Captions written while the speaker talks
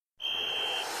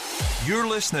You're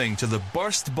listening to the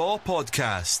Burst Ball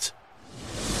Podcast.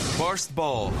 Burst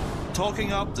Ball,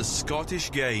 talking up the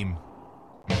Scottish game.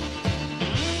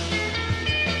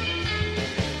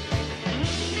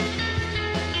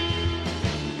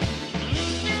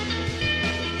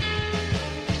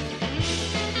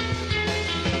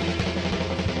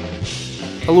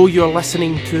 Hello, you're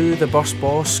listening to the Burst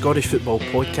Ball Scottish Football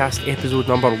Podcast, episode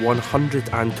number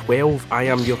 112. I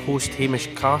am your host,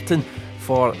 Hamish Carton,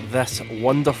 for this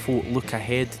wonderful look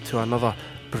ahead to another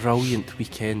brilliant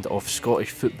weekend of Scottish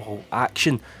football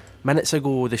action. Minutes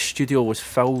ago, the studio was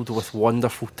filled with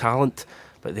wonderful talent,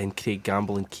 but then Craig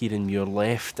Gamble and Kieran Muir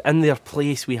left. In their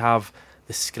place, we have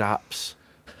the Scraps.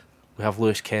 We have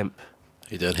Lewis Kemp. How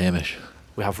you doing, Hamish?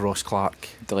 We have Ross Clark.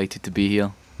 Delighted to be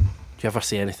here. Do you ever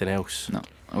say anything else? No,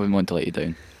 I wouldn't want to let you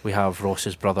down. We have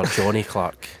Ross's brother, Johnny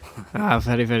Clark.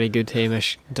 Very, very good,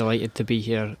 Hamish. Delighted to be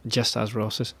here, just as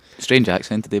Ross's. Strange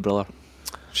accent today, brother.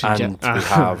 And we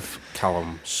have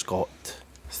Callum Scott.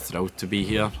 Thrilled to be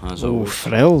here, as Oh, always.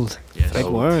 thrilled. Yes. Big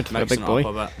word for a Mixing big it boy.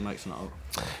 up a bit, mixing it up.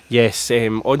 Yes,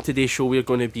 on today's show we're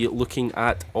going to be looking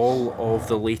at all of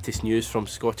the latest news from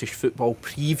Scottish football,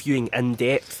 previewing in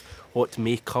depth what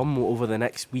may come over the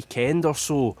next weekend or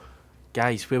so.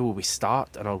 Guys, where will we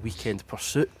start in our weekend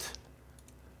pursuit?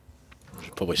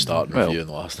 Should probably start reviewing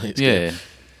last night's Yeah. game.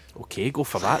 Okay, go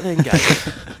for that then, guys.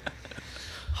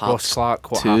 Ross Clark,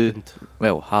 what 2, happened?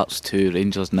 Well, Hearts 2,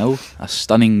 Rangers 0. A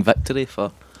stunning victory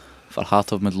for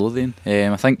Heart of Midlothian.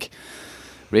 I think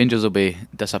Rangers will be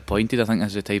disappointed. I think this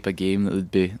is the type of game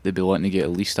that they'd be wanting to get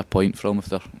at least a point from if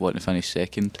they're wanting to finish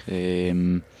second.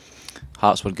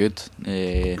 Hearts were good.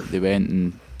 They went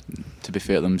and, to be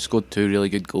fair to them, scored 2 really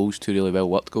good goals, 2 really well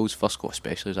worked goals. First goal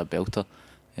especially was a belter.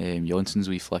 Johnson's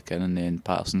wee flick in, and then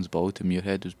Patterson's ball to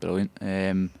Muirhead was brilliant.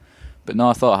 But no,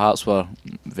 I thought Hearts were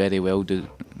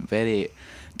very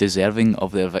deserving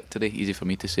of their victory. Easy for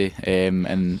me to say.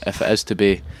 And if it is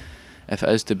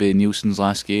to be Nielsen's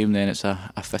last game, then it's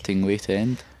a fitting way to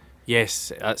end.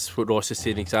 Yes, that's what Ross is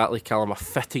saying exactly, Callum. A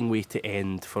fitting way to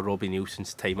end for Robbie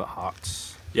Nielsen's time at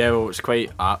Hearts. Yeah, well, it's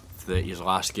quite apt that his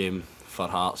last game for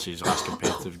Hearts, his last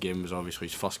competitive game, was obviously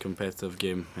his first competitive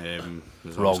game.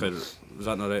 Wrong. Was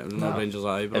that not right? Was not Rangers at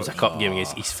Ibrox? It was a cup game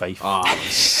against East Fife.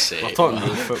 We're talking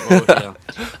real football here.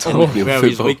 Well,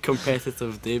 his league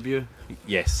competitive debut.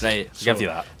 Yes, Right, give so you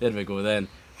that. There we go then.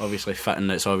 Obviously fitting,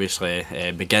 it's obviously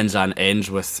begins and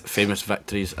ends with famous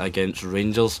victories against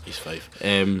Rangers. He's 5.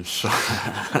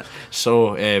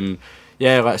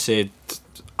 Yeah, let's say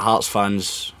Hearts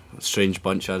fans, a strange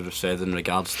bunch as we've said in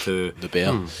regards to The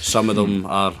Bear. some of them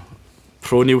are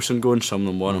pro Nielsen going, some of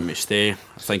them want him to stay. I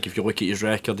think if you look at his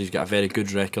record, he's got a very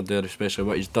good record there, especially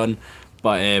what he's done.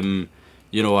 But I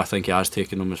think he has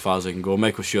taken them as far as they can go.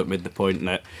 Michael Stewart made the point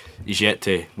that he's yet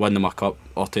to win them a cup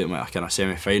or take them at a kind of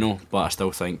semi-final, but I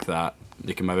still think that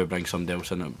they can maybe bring somebody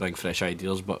else in and bring fresh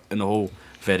ideas. But in the whole,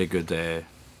 very good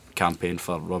campaign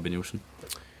for Robbie Nielsen.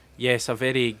 Yes, a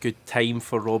very good time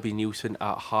for Robbie Nielsen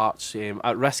at Hearts.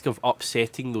 At risk of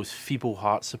upsetting those feeble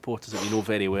Hearts supporters that we know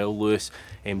very well, Lewis,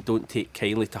 don't take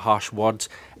kindly to harsh words.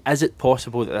 Is it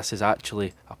possible that this is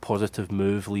actually a positive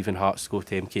move, leaving Hearts to go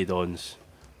to MK Dons?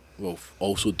 Well,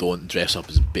 also don't dress up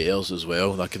as bears as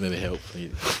well. That could maybe help.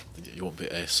 You won't be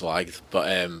slagged. But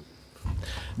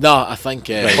no, I think.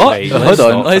 Right, Hold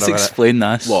stop on, for let's a minute. explain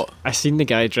this. What? I seen the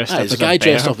guy dressed up There's as a guy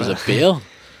dressed bear, up as a but bear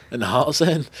in the Hearts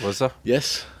end. Was there?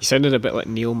 Yes. He sounded a bit like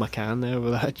Neil McCann there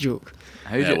with that joke.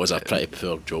 It was a pretty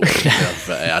poor joke there,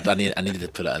 but I needed to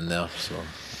put it in there. So.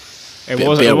 It Bear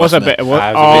was with a me. bit. It was,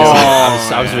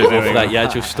 I was waiting for that. Yeah,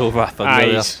 just stole my thunder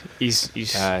Aye, there.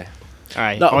 he's Aye.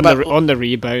 aye. No, on the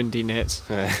rebound, he nets.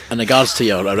 In regards to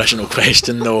your original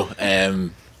question, though, I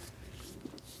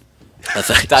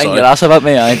think. Dang sorry. your ass about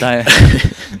me, aye.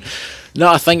 No,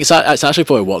 I think it's actually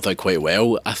probably worked out quite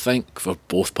well. I think for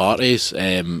both parties,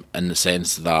 in the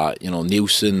sense that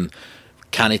Nielsen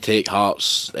can he take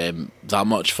Hearts that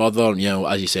much further.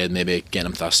 As you said, maybe getting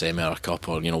him to a semi or a cup,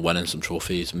 or winning some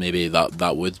trophies. Maybe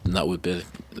that would be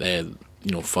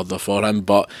further for him.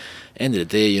 But end of the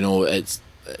day, it's.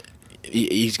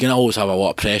 He's going to always have a lot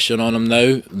of pressure on him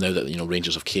now that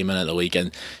Rangers have came in the league,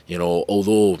 and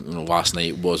although last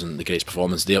night wasn't the greatest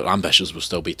performance, their ambitions will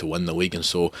still be to win the league, and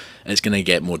so it's going to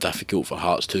get more difficult for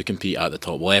Hearts to compete at the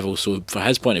top level. So for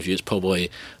his point of view, it's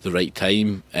probably the right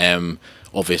time.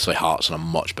 Obviously Hearts are a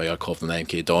much bigger club than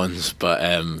MK Dons, but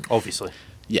Obviously.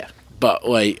 yeah, but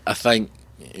I think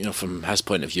from his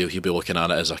point of view, he'll be looking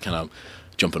at it as a kind of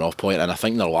jumping off point, and I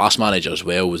think their last manager as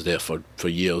well was there for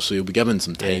years, so he'll be given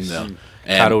some time there.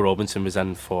 Carol Robinson was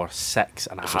in for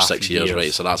 6.5 for 6 years,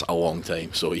 right? So that's a long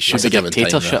time. So he should That's be a given time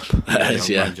dictatorship.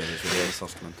 there.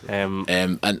 Yeah.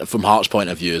 And from Hearts' point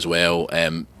of view as well,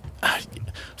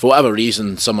 for whatever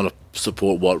reason, some of the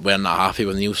support weren't that happy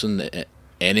with Nielsen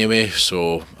anyway.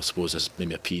 So I suppose this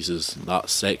maybe appeases that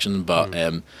section. But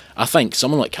I think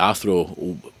someone like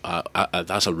Cathro,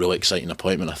 that's a really exciting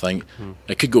appointment. I think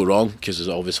it could go wrong because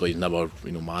obviously he's never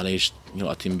managed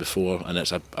a team before, and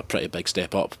it's a pretty big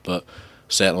step up. But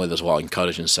certainly there's a lot of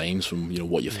encouraging signs from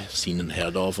what you've seen and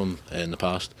heard of him in the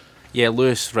past. Yeah,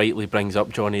 Lewis rightly brings up,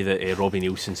 Johnny, that Robbie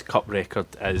Nielsen's cup record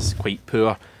is quite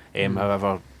poor.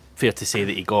 However, fair to say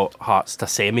that he got Hearts to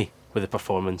semi with the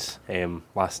performance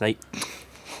last night.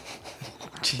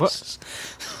 What?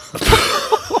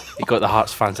 He got the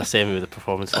Hearts fans a semi with the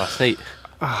performance last night.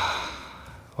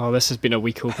 Well, this has been a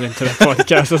weak opening to the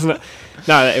podcast, isn't it?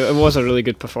 No, it was a really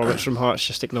good performance from Hearts.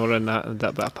 Just ignoring that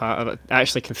bit of part of it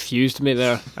actually confused me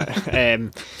there.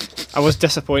 I was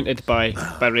disappointed by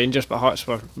Rangers, but Hearts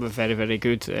were very, very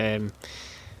good.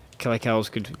 Killycall's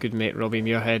good mate Robbie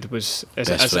Muirhead was as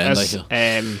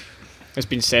has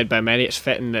been said by many. It's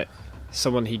fitting that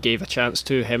someone he gave a chance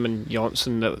to, him and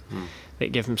Johnson,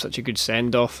 that gave him such a good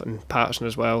send off, and Patterson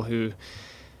as well, who,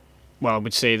 well, I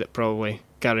would say that probably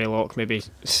Gary Locke maybe,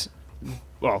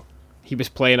 well, he was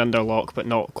playing under Locke but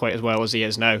not quite as well as he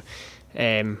is now.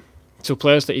 So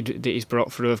players that he's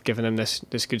brought through have given him this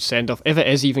good send off. If it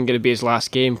is even going to be his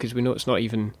last game, because we know it's not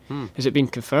even. Has it been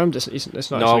confirmed?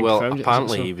 It's not. No, well, confirmed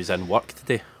apparently yet, he was in work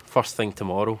today. First thing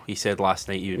tomorrow. He said last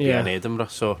night he would be in Edinburgh.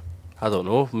 So I don't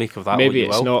know. Make of that maybe what you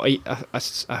it's will.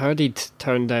 not. I heard he'd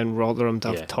turned down Rotherham to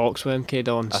have talks with MK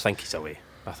Dons. I think he's away.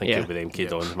 I think he'll be the MK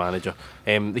Dons manager.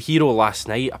 The hero last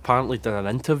night apparently did an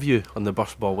interview on the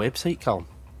Burst Ball website, Callum.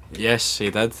 Yes,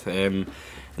 he did.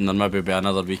 And there maybe be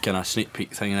another week and a sneak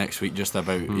peek thing next week just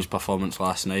about his performance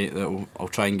last night that I'll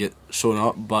try and get sewn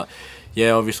up. But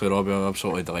yeah, obviously Robbie, I'm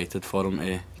absolutely delighted for him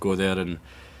to go there, and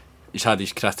he's had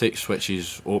his critics which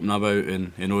he's open about,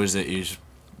 and he knows that he's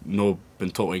no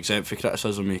been totally exempt for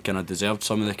criticism. He kind of deserved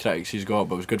some of the critics he's got,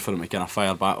 but it was good for him to kind of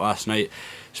fire back last night,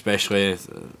 especially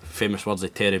famous words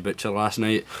of Terry Butcher last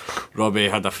night. Robbie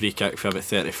had a free kick for about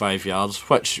 35 yards,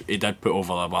 which he did put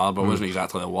over the bar, but wasn't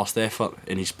exactly the worst effort,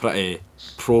 and he's pretty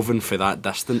proven for that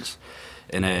distance.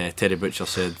 And Terry Butcher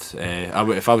said,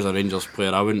 if I was a Rangers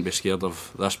player, I wouldn't be scared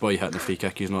of this boy hitting the free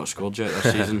kick. He's not scored yet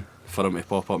this season, for him to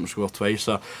pop up and score twice.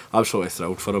 So absolutely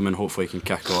thrilled for him, and hopefully he can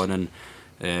kick on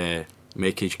and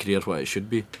make his career what it should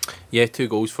be. Yeah, 2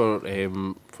 goals for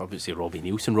obviously Robbie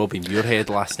Nielsen, Robbie Muirhead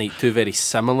last night. 2 very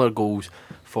similar goals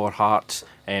for Hearts,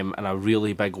 and a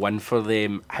really big win for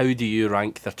them. How do you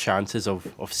rank their chances of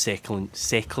second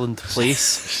place?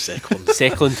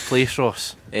 second place,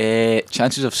 Ross?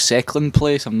 Chances of second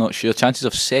place, I'm not sure. Chances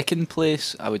of second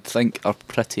place, I would think, are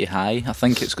pretty high. I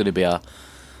think it's going to be a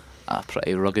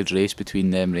pretty rugged race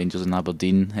between them, Rangers and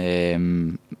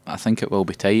Aberdeen. I think it will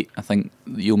be tight. I think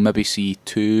you'll maybe see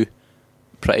 2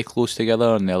 pretty close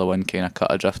together, and the other one kind of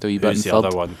cut adrift a wee bit. Who's the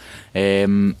other one?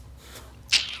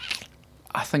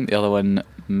 I think the other one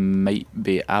might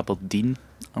be Aberdeen,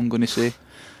 I'm going to say.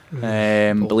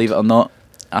 Believe it or not,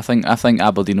 I think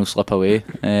Aberdeen will slip away.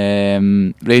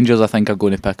 Rangers, I think, are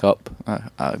going to pick up.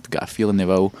 I've got a feeling they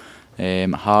will.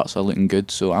 Hearts are looking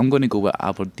good, so I'm going to go with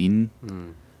Aberdeen.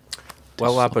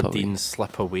 Will Aberdeen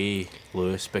slip away,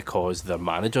 Lewis, because their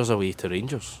manager's away to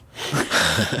Rangers?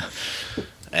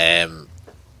 I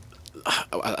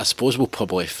suppose we'll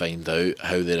probably find out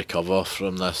how they recover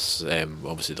from this,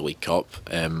 obviously the League Cup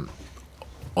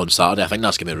on Saturday. I think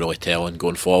that's going to be really telling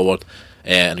going forward.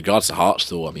 In regards to Hearts,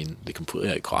 though, I mean, they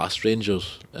completely outclassed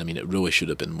Rangers. I mean, it really should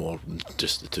have been more than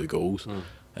just the 2 goals.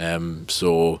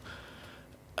 So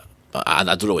I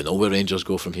don't really know where Rangers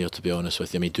go from here, to be honest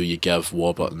with you. I mean, do you give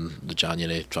Warburton the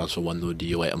January transfer window? Do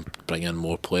you let him bring in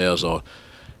more players, or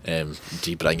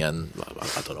do you bring in,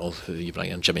 I don't know, who you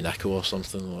bring in, Jimmy Nicholl or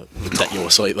something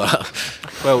ridiculous like that?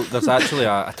 Well, there's actually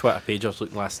a Twitter page I was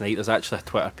looking last night. There's actually a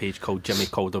Twitter page called Jimmy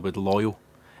Calderwood Loyal.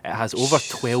 It has over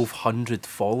 1,200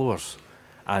 followers,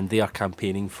 and they are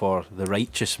campaigning for the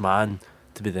righteous man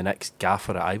to be the next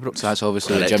gaffer at Ibrox. So that's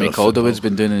obviously what Jimmy Calderwood's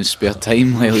been doing in his spare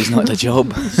time while he's not at a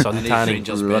job.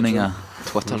 Suntanning. Running a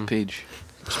Twitter page.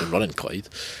 It's been running Clyde.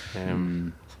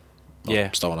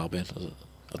 Yeah. Still on Albion, is it?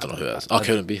 I don't know who it is.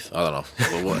 Kieran Beith. I don't know.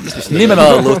 Well, name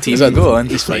another low team. Go on.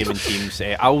 He's naming teams.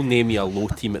 I'll name you a low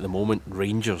team at the moment.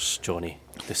 Rangers, Johnny.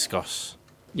 Discuss.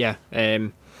 Yeah.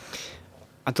 I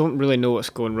don't really know what's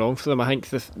going wrong for them. I think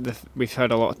we've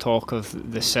heard a lot of talk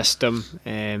of the system.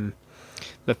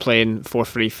 they're playing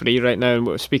 4-3-3 right now.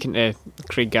 And speaking to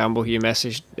Craig Gamble, who you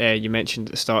mentioned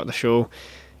at the start of the show,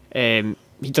 he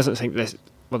doesn't think this.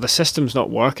 Well, the system's not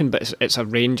working, but it's a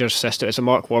Rangers system. It's a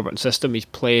Mark Warburton system. He's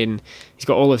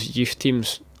got all his youth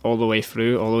teams all the way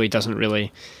through, although he doesn't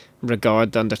really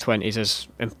regard the under-20s as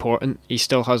important. He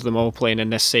still has them all playing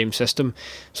in this same system.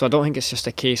 So I don't think it's just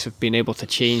a case of being able to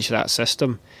change that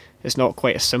system. It's not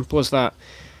quite as simple as that.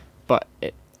 But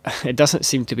it doesn't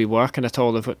seem to be working at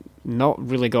all. They've not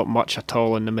really got much at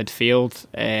all in the midfield.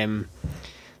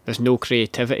 There's no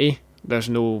creativity. There's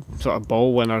no sort of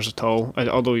ball winners at all.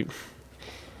 Although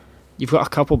you've got a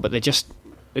couple, but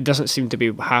it doesn't seem to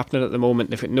be happening at the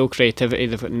moment. They've got no creativity.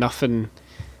 They've got nothing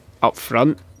up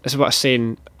front. This is what I was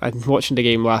saying. I'm watching the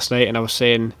game last night, and I was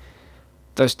saying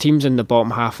there's teams in the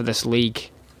bottom half of this league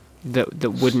that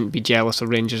wouldn't be jealous of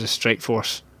Rangers' strike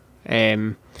force.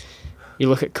 You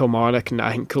look at Kilmarnock, and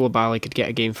I think Koulibaly could get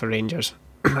a game for Rangers.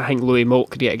 I think Louis Moult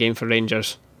could get a game for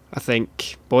Rangers. I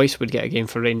think Boyce would get a game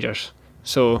for Rangers.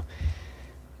 So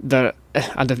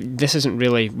this isn't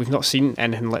really, we've not seen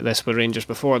anything like this with Rangers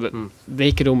before, that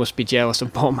they could almost be jealous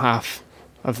of bottom half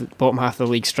of the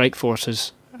league strike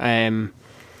forces.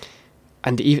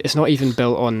 And it's not even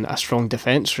built on a strong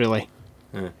defence, really.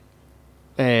 Yeah.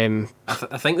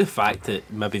 I think the fact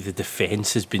that maybe the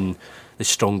defence has been the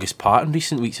strongest part in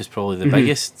recent weeks is probably the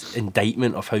biggest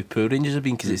indictment of how poor Rangers have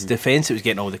been, because it's defence that was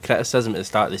getting all the criticism at the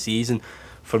start of the season.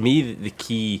 For me, the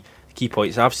key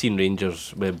points, I've seen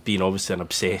Rangers, with being obviously an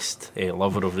obsessed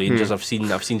lover of Rangers, I've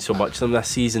seen so much of them this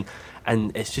season,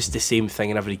 and it's just the same thing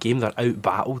in every game. They're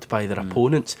out-battled by their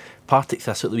opponents. Partick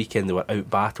Thistle at the weekend, they were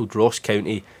out-battled. Ross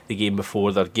County, their game before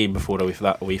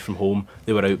away from home,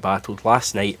 they were out-battled.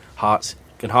 Last night, Hearts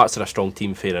are a strong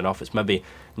team, fair enough. It's maybe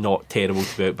not terrible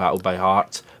to be out-battled by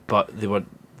Hearts, but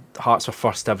Hearts were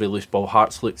first every loose ball.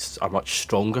 Hearts looked a much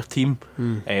stronger team,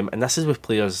 and this is with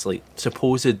players like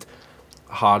supposed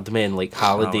hard men like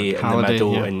Halliday in the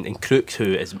middle, yeah. and Crooks,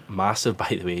 who is massive, by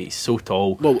the way. He's so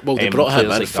tall. Well, they brought him in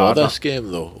like for Gardner. this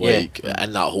game though, in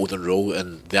that holding role,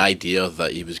 and the idea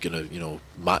that he was going to,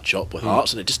 match up with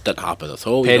Hearts, and it just didn't happen at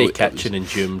all. Perry Kitchen and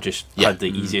Doom just had the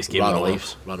easiest game of their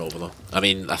lives. Ran over them. I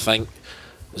mean, I think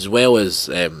as well as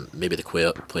maybe the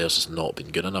players has not been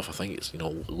good enough, I think it's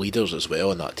leaders as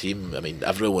well in that team. I mean,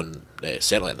 everyone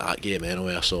certainly in that game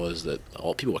anyway, I saw is that a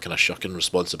lot of people were kind of shucking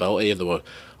responsibility. There were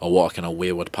a lot of kind of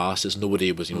wayward passes.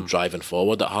 Nobody was driving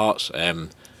forward at Hearts.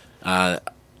 I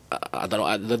don't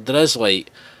know. There is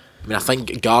I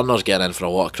think Gardner's getting in for a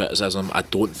lot of criticism. I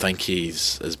don't think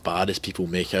he's as bad as people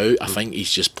make out. I think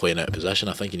he's just playing out of position.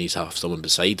 I think he needs to have someone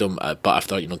beside him. But if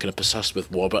they're kind of persist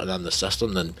with Warburton in the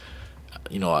system, then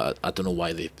I don't know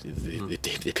why they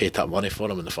paid that money for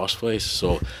him in the first place.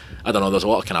 So I don't know. There's a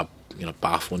lot of kind of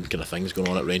baffling kind of things going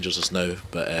on at Rangers just now.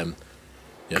 But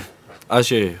yeah.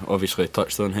 As you obviously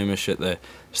touched on, Hamish, at the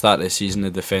start of the season, the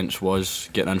defence was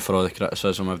getting in for all the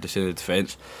criticism of the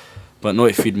defence. But not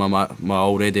to feed my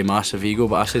already massive ego,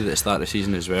 but I said at the start of the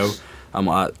season as well, I'm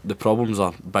like, the problems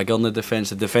are bigger in the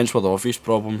defence. The defence were the obvious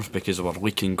problems because they were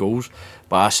leaking goals.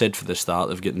 But I said for the start,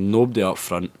 they've got nobody up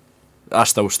front. I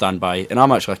still stand by, and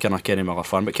I'm actually kind of Kenny Miller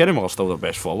fan, but Kenny Miller's still their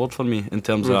best forward for me in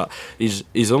terms of that. He's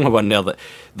the only one there that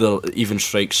they'll even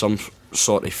strike some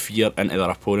sort of fear into their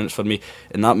opponents for me.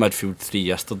 In that midfield three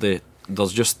yesterday,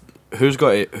 there's just who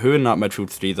in that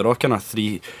midfield three? They're all kind of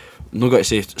three. I'm not going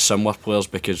to say similar players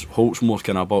because Holt's more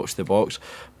kind of box to box,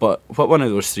 but what one of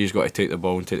those three's got to take the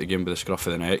ball and take the game by the scruff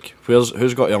of the neck?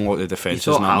 Who's got to unlock the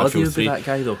defences in that midfield three? That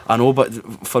guy, though. I know,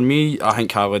 but for me, I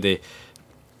think Halliday,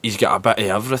 he's got a bit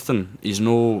of everything. He's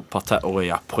no particularly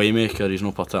a playmaker, he's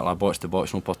no particularly a box to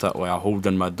box, no particularly a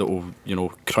holding mid that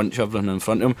will crunch everything in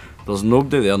front of him. There's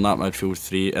nobody there in that midfield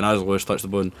three, and as Lewis touched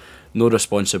upon, no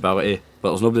responsibility,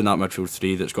 but there's nobody in that midfield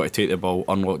three that's got to take the ball,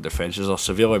 unlock defences. They're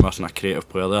severely missing a creative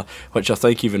player there, which I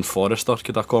think even Forrester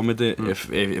could accommodate if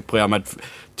you play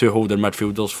two holding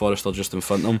midfielders, Forrester just in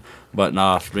front of them. But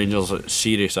nah, Rangers are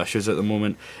serious issues at the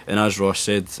moment, and as Ross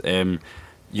said,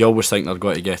 you always think they're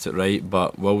going to get it right,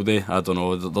 but will they? I don't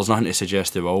know. There's nothing to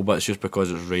suggest they will, but it's just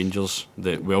because it's Rangers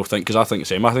that we all think, because I think the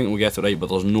same. I think we'll get it right, but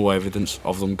there's no evidence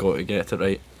of them going to get it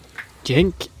right. Do you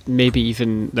think maybe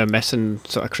even they're missing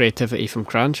sort of creativity from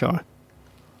Cranshaw?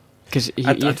 Because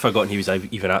I'd forgotten he was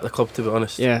even at the club, to be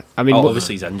honest. Yeah, I mean,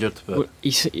 obviously he's injured, but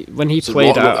when he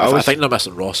played, I think they're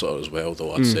missing Rossiter as well,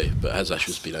 though. I'd say, but his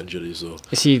issue's been injuries, though.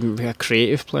 Is he a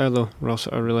creative player, though,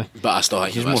 Rossiter, really? But I still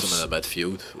think he's missing in the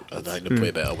midfield. I think they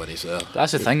play better when he's there.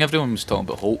 That's the thing. Everyone was talking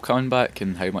about Holt coming back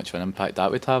and how much of an impact that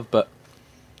would have, but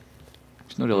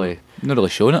it's not really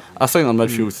showing it. I think their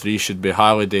midfield three should be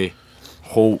Halliday,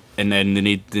 Holt, and then they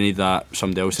need that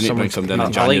somebody else. They need to bring somebody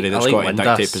in January that's got to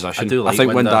dictate possession. I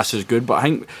think Windass is good, but I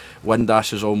think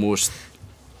Windass is almost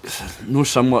no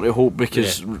similar to Holt,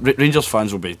 because Rangers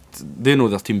fans they know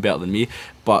their team better than me,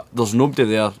 but there's nobody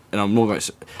there, and I'm not going to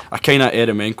say, a kind of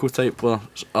Eremenko type player,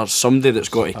 or somebody that's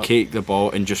got to cake the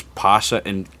ball and just pass it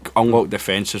and unlock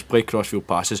defences, play crossfield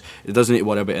passes. It doesn't need to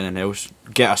worry about anything else.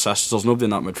 Get assists. There's nobody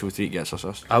in that midfield that gets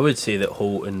assists. I would say that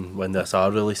Holt and Windass are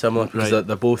really similar, because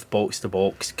they're both box to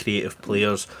box creative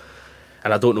players,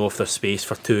 and I don't know if there's space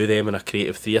for two of them in a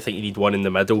creative three. I think you need one in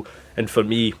the middle, and for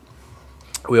me,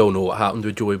 we all know what happened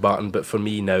with Joey Barton, but for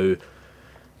me now,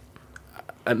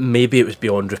 maybe it was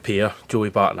beyond repair,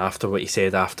 Joey Barton, after what he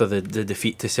said after the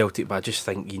defeat to Celtic, but I just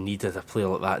think you needed a player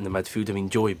like that in the midfield. I mean,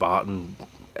 Joey Barton,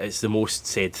 it's the most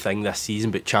said thing this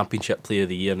season, but Championship Player of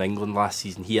the Year in England last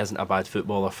season, he isn't a bad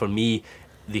footballer. For me,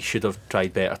 they should have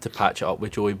tried better to patch it up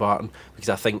with Joey Barton, because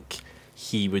I think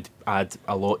he would add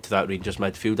a lot to that Rangers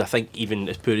midfield. I think even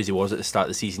as poor as he was at the start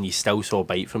of the season, you still saw a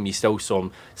bite from him. You still saw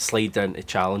him slide into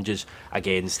challenges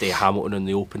against Hamilton on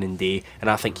the opening day, and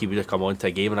I think he would have come on to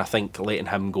a game. And I think letting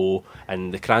him go,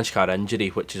 and the Kranjčar injury,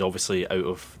 which is obviously out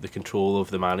of the control of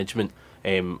the management,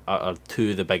 are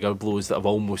two of the bigger blows that have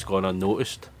almost gone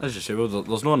unnoticed. As you say, well,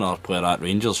 there's no another player at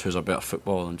Rangers who's a better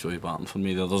footballer than Joey Barton for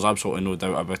me. There's absolutely no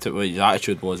doubt about it. His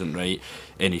attitude wasn't right,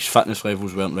 and his fitness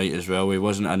levels weren't right as well. He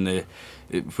wasn't in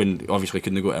when obviously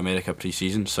couldn't go to America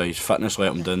pre-season, so his fitness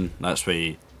let him down. That's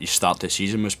why his start to the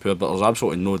season was poor, but there's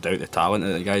absolutely no doubt the talent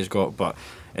that the guy's got. But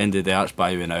end of the day, that's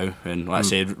by we now, and like I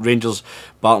said, Rangers,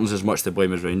 Barton's as much to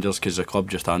blame as Rangers, because the club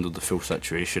just handled the full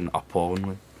situation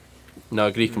appallingly. No, I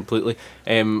agree completely.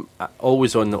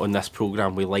 Always on this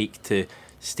programme, we like to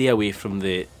stay away from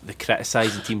the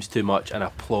criticising teams too much and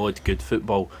applaud good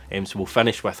football. So we'll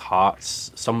finish with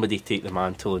Hearts. Somebody take the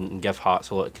mantle and give Hearts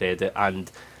a lot of credit, and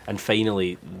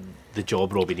finally the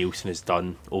job Robbie Neilson has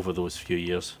done over those few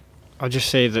years. I'll just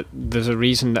say that there's a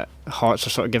reason that Hearts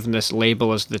are sort of given this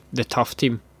label as the tough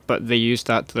team, but they used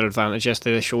that to their advantage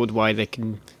yesterday. They showed why they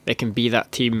can be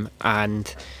that team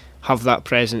and have that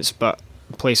presence, but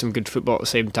play some good football at the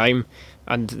same time.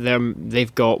 And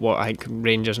they've got what I think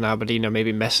Rangers and Aberdeen are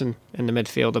maybe missing in the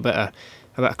midfield, a bit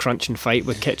of crunch and fight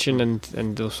with Kitchen and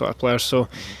those sort of players. So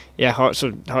yeah, Hearts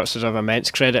deserve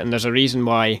immense credit, and there's a reason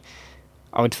why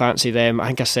I would fancy them. I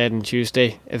think I said on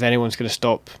Tuesday, if anyone's going to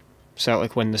stop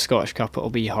Celtic win the Scottish Cup, it'll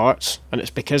be Hearts, and it's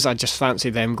because I just fancy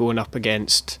them going up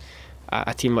against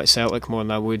a team like Celtic more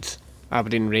than I would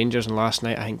Aberdeen and Rangers, and last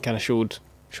night I think kind of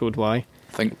showed why.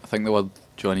 I think the word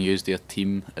Johnny used there,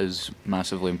 team, is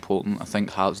massively important. I think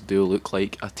Hearts do look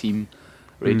like a team,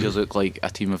 Rangers look like a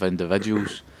team of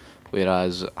individuals,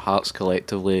 whereas Hearts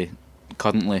collectively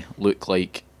currently look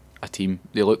like a team.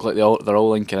 They look like they're all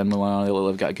linking in with one another.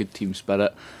 They've got a good team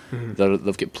spirit.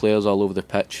 They've got players all over the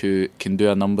pitch who can do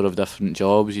a number of different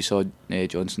jobs. You saw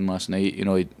Johnson last night. You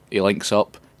know, he links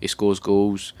up, he scores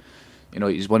goals. You know,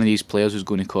 he's one of these players who's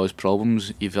going to cause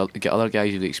problems. You've got other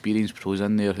guys with experienced pros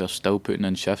in there who are still putting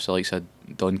in shifts, like I said,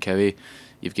 Don Cowie.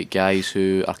 You've got guys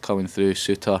who are coming through,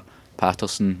 Suter,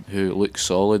 Patterson, who look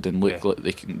solid and look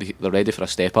like they're ready for a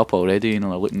step up already. You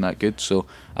know, they're looking that good. So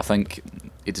I think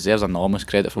he deserves enormous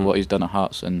credit for what he's done at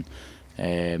Hearts, and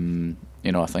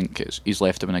you know, I think he's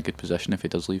left him in a good position if he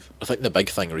does leave. I think the big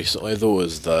thing recently though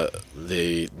is that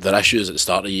their issues at the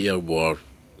start of the year were,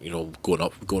 you know,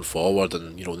 going forward,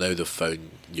 and you know, now they've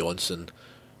found Johnson,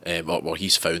 or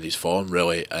he's found his form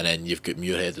really, and then you've got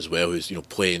Muirhead as well, who's, you know,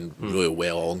 playing really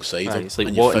well alongside him. It's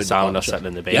like Watt and Salmon are sitting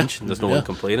on the bench, and there's no one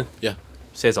complaining. Yeah,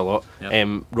 says a lot.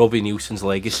 Robbie Neilson's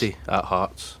legacy at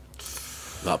Hearts.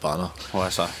 That banner. Well,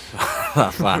 it's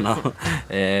that banner.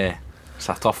 It's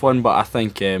a tough one, but I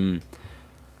think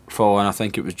following, I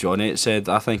think it was Johnny that said,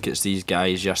 I think it's these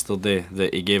guys yesterday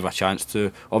that he gave a chance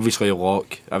to. Obviously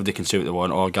Locke, everybody can say what they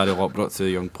want, or Gary Locke brought to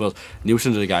the young players.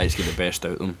 Neilson's the guy that's got the best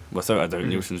out of them, without a doubt.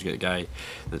 Neilson's got the guy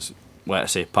that's,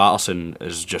 let's say, Patterson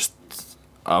is just,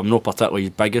 I'm not particularly his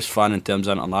biggest fan in terms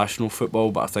of international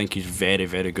football, but I think he's very,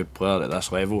 very good player at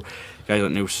this level.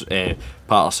 Guys like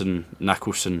Patterson,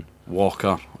 Nicholson,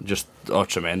 Walker, just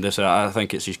tremendous. I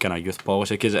think it's his kind of youth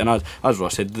policy, because, and as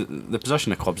Ross said, the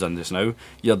position the club's in just now,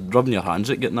 you're rubbing your hands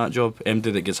at getting that job.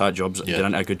 Anybody that gets that job's getting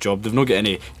into a good job. They've not got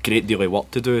any great deal of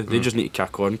work to do. They just need to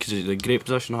kick on, because it's a great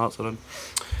position Hearts are in.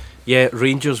 Yeah,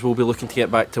 Rangers will be looking to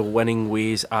get back to winning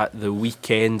ways at the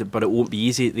weekend, but it won't be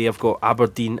easy. They have got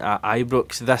Aberdeen at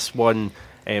Ibrox. This one,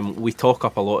 we talk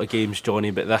up a lot of games,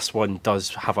 Johnny, but this one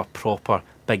does have a proper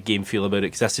big game feel about it,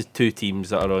 because this is two teams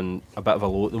that are on a bit of a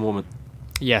low at the moment.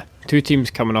 Yeah, two teams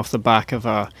coming off the back of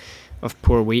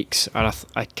poor weeks, and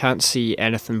I can't see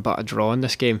anything but a draw in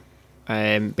this game.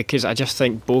 because I just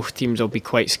think both teams will be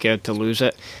quite scared to lose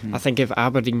it. I think if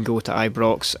Aberdeen go to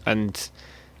Ibrox and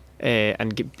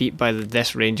get beat by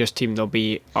this Rangers team, there'll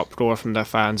be uproar from their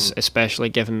fans, especially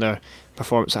given their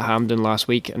performance at Hampden last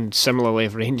week. And similarly,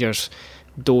 if Rangers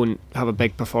don't have a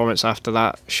big performance after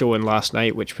that showing last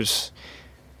night, which was,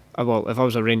 well, if I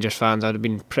was a Rangers fan, I'd have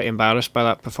been pretty embarrassed by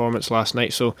that performance last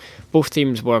night. So both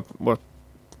teams were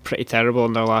pretty terrible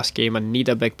in their last game and need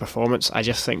a big performance. I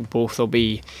just think both will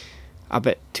be a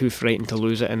bit too frightened to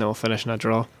lose it, and it'll finish in a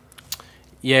draw.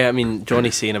 Yeah, I mean,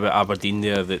 Johnny's saying about Aberdeen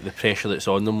there, the pressure that's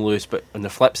on them, Lewis, but on the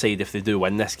flip side, if they do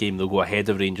win this game, they'll go ahead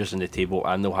of Rangers in the table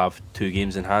and they'll have 2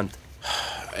 games in hand.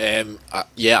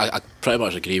 I pretty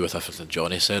much agree with everything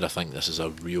Johnny said. I think this is a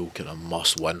real kind of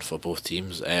must-win for both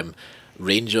teams.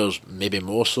 Rangers maybe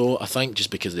more so, I think,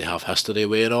 just because they have history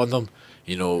weighing on them.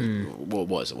 You know,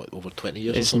 what is it, over 20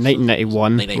 years? It's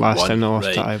 1991, last time they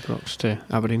lost right, to Ibrox to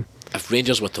Aberdeen. If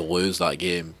Rangers were to lose that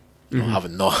game, you know,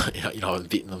 having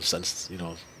beaten them since,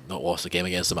 not lost a game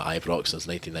against them at Ibrox since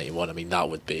 1991, I mean, that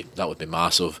would be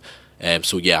massive.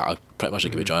 So yeah, I pretty much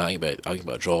agree with John. I think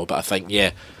about a draw, but I think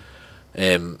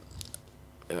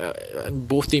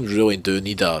both teams really do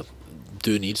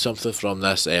need something from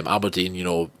this. Aberdeen,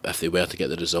 if they were to get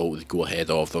the result, they'd go ahead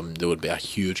of them. There would be a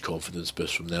huge confidence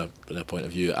boost from their point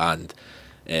of view, and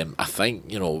I think,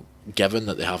 given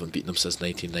that they haven't beaten them since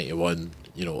 1991,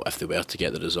 if they were to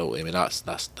get the result, I mean, that's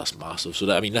massive. So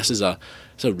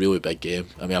it's a really big game.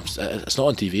 I mean, it's not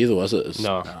on TV though, is it?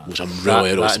 No, which I'm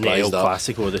really surprised at.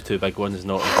 Classico, the 2 big ones,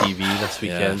 not on TV this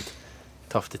weekend. Yeah.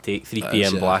 Tough to take. 3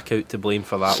 PM blackout to blame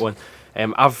for that one.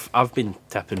 I've been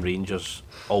tipping Rangers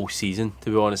all season, to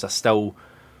be honest. I still,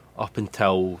 up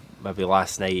until maybe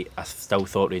last night, I still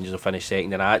thought Rangers will finish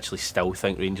second, and I actually still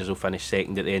think Rangers will finish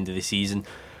second at the end of the season.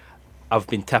 I've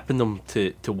been tipping them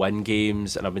to win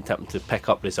games, and I've been tipping to pick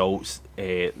up results,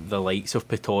 the likes of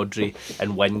Pittodrie,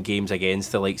 and win games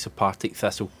against the likes of Partick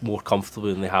Thistle more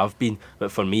comfortably than they have been.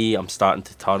 But for me, I'm starting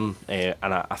to turn, and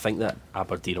I think that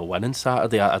Aberdeen will win on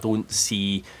Saturday. I don't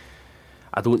see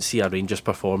a Rangers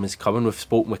performance coming. We've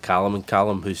spoken with Callum, and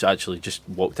Callum, who's actually just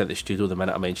walked into the studio the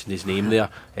minute I mentioned his name there,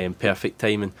 perfect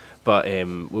timing. But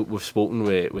we've spoken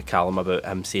with Callum about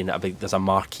him saying that there's a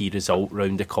marquee result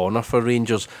round the corner for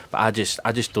Rangers, but I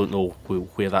just don't know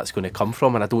where that's going to come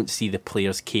from, and I don't see the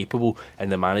players capable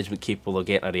and the management capable of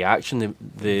getting a reaction.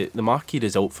 The marquee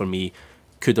result for me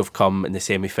could have come in the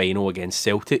semi-final against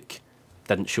Celtic,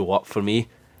 didn't show up for me.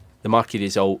 The marquee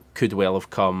result could well have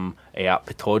come at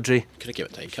Pittodrie. Could have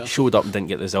given it time. Showed up and didn't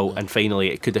get the result. And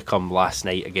finally, it could have come last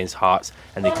night against Hearts,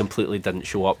 and they completely didn't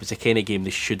show up. It's the kind of game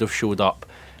they should have showed up.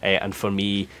 And for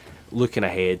me, looking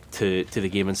ahead to the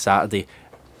game on Saturday,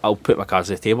 I'll put my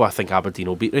cards on the table. I think Aberdeen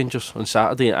will beat Rangers on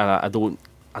Saturday, and I don't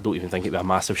even think it'd be a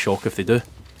massive shock if they do.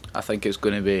 I think it's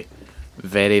going to be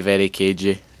very, very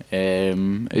cagey.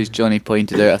 As Johnny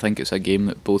pointed out, I think it's a game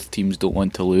that both teams don't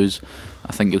want to lose.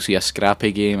 I think you'll see a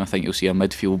scrappy game. I think you'll see a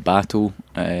midfield battle,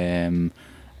 and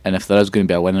if there is going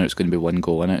to be a winner, it's going to be one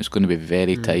goal in it. It's going to be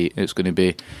very tight. It's going to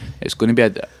be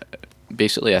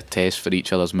basically a test for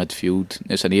each other's midfield.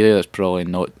 It's an area that's probably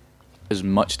not as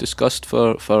much discussed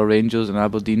for Rangers and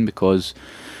Aberdeen, because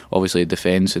obviously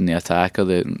defence and the attack are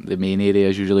the main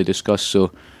areas usually discussed.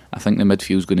 So I think the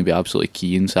midfield's going to be absolutely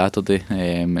key on Saturday,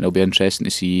 and it'll be interesting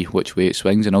to see which way it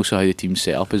swings, and also how the team's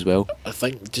set up as well. I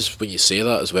think just when you say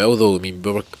that as well, though, I mean,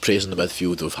 we were praising the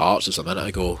midfield of Hearts just a minute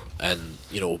ago, and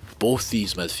both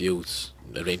these midfields,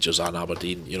 the Rangers and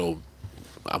Aberdeen,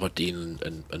 Aberdeen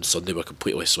and Sunday were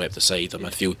completely swept aside. The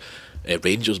midfield,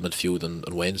 Rangers midfield and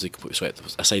Wednesday completely swept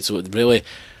aside. So it really,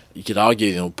 you could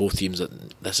argue, both teams, that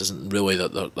this isn't really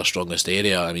their strongest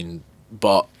area. I mean,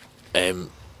 but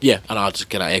yeah, and I just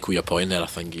kind of echo your point there. I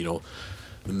think the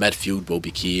midfield will be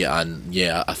key, and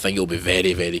yeah, I think it'll be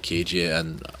very, very cagey,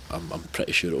 and I'm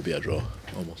pretty sure it'll be a draw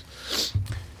almost.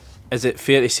 Is it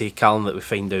fair to say, Callum, that we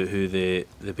find out who the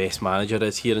best manager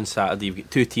is here on Saturday? You've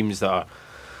got 2 teams that are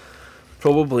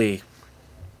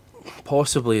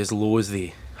possibly as low as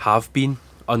they have been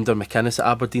under McInnes at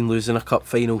Aberdeen, losing a cup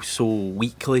final so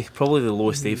weakly. Probably the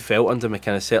lowest they've felt under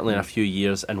McInnes, certainly in a few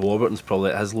years, and Warburton's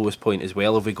probably at his lowest point as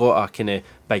well. Have we got a kind of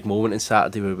big moment on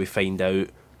Saturday where we find out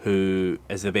who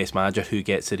is the best manager, who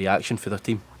gets the reaction for their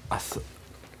team?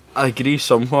 I agree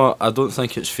somewhat. I don't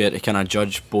think it's fair to kind of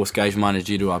judge both guys'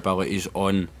 managerial abilities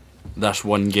on this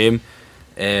one game.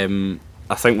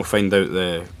 I think we'll find out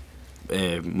the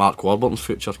Mark Warburton's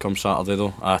future come Saturday,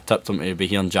 though. I tipped him to be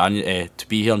here in January,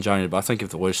 but I think if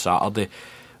they lose Saturday,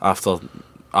 after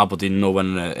Aberdeen no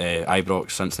winning at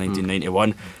Ibrox since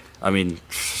 1991, I mean,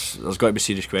 there's got to be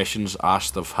serious questions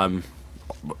asked of him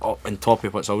on top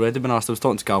of what's already been asked. I was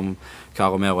talking to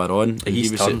Callum earlier on, and He's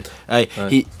he was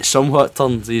turned. he somewhat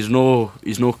turned. He's no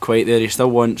quite there. He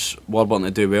still wants Warburton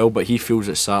to do well, but he feels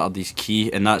that Saturday's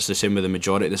key, and that's the same with the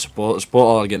majority of the supporters.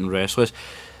 Supporters are getting restless,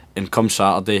 and come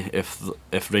Saturday,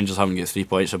 if Rangers haven't got 3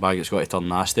 points in the bag, it's got to turn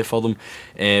nasty for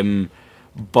them.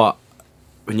 But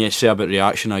when you say about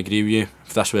reaction, I agree with you.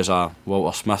 If this was a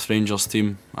Walter Smith Rangers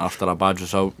team after a bad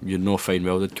result, you'd know fine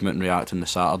well they'd come out and react on the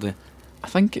Saturday. I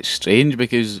think it's strange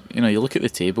because, you look at the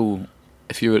table.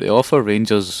 If you were to offer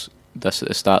Rangers this at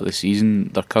the start of the season,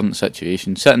 their current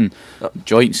situation, sitting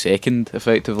joint second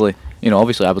effectively,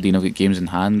 obviously Aberdeen have got games in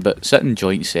hand, but sitting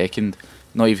joint second,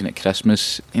 not even at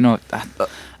Christmas,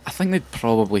 I think they'd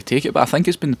probably take it, but I think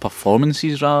it's been the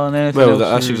performances rather than anything else.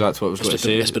 That's exactly what I was going to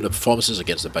say. It's been the performances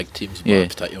against the big teams, yeah. in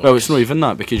particular. Well, it's not even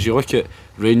that, because you look at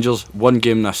Rangers, one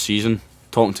game this season,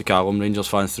 talking to Callum, Rangers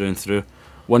fans through and through,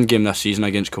 one game this season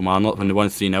against Kilmarnock when they won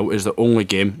 3-0 is the only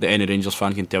game that any Rangers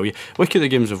fan can tell you. Look at the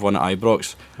games they've won at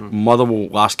Ibrox. Motherwell,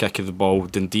 last kick of the ball.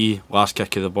 Dundee, last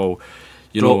kick of the ball.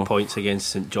 Drop points against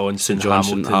St Johnstone,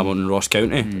 Hamilton, Ross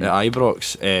County at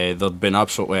Ibrox. They've been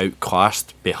absolutely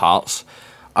outclassed by Hearts.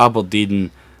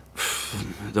 Aberdeen,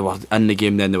 they were in the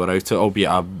game, then they were out of it, albeit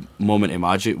a moment of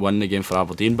magic, won the game for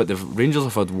Aberdeen. But the Rangers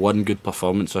have had one good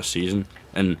performance this season,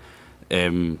 and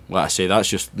like I say, that's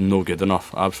just no good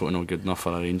enough. Absolutely not good enough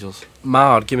for the Rangers. My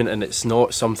argument, and it's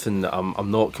not something that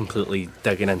I'm not completely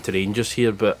digging into Rangers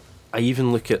here, but I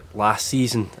even look at last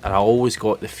season, and I always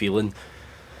got the feeling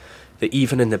that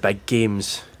even in the big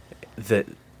games, that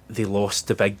they lost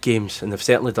the big games, and they've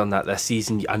certainly done that this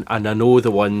season. And I know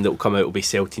the one that will come out will be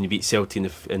Celtic. They beat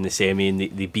Celtic in the semi, and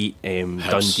they beat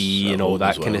Dundee and all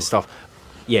that kind of stuff.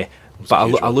 Yeah,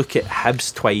 but I look at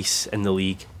Hibs twice in the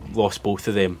league, lost both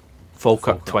of them.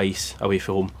 Falkirk twice away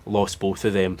from home, lost both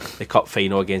of them. The cup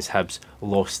final against Hibs,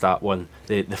 lost that one.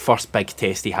 The first big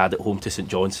test he had at home to St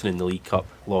Johnstone in the League Cup,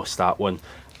 lost that one.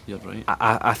 You're right.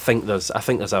 I think there's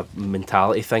a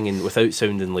mentality thing, and without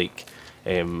sounding like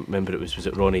remember was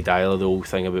it Ronnie Dyler, the whole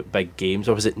thing about big games,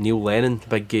 or was it Neil Lennon, the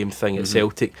big game thing at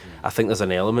Celtic? I think there's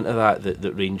an element of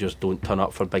that Rangers don't turn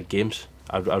up for big games.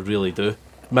 I really do.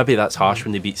 Maybe that's harsh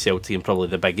when they beat Celtic in probably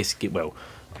the biggest game, well,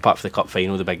 apart from the cup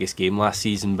final, the biggest game last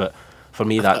season, but for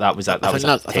me that was a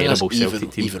terrible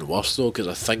Celtic team. Even worse though, because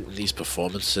I think these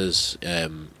performances, I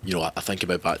think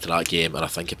about back to that game, and I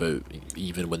think about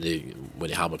even when they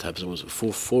hammered Hibs, was it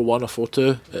 4-1 or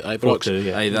 4-2 at Ibrox? 4-2,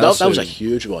 yeah. Aye, that was a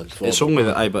huge one. It's only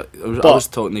that I was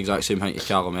talking the exact same thing to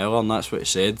Callum earlier, and that's what he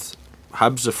said.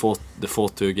 Hibs, the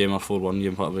 4-2 game or 4-1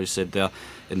 game, whatever he said there,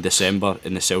 in December,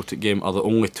 in the Celtic game, are the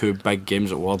only two big games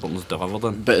that Warburton's delivered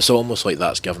in. But it's almost like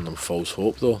that's giving them false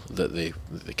hope though, that they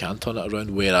can turn it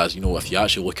around, whereas if you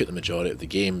actually look at the majority of the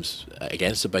games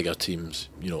against the bigger teams,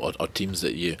 or teams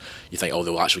that you think, oh,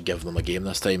 they'll actually give them a game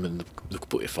this time, and they've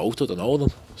completely faltered on all of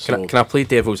them. So Can I play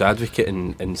devil's advocate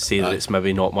and say that it's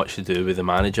maybe not much to do with the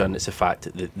manager, and it's the fact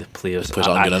that the players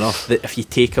aren't good enough. That if you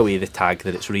take away the tag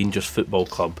that it's Rangers Football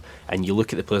Club, and you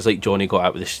look at the players like Johnny got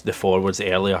out with the forwards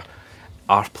earlier,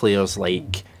 are players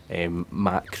like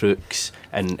Matt Crooks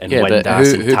and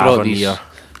Windass and Tavernier.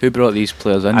 Who brought these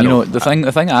players in? The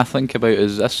thing I think about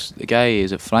is this guy,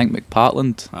 is it Frank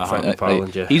McPartland? Frank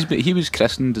McPartland, yeah. He was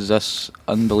christened as this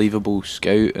unbelievable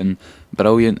scout and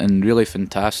brilliant and really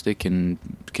fantastic and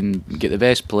can get the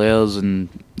best players in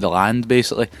the land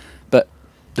basically. But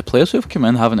the players who have come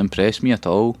in haven't impressed me at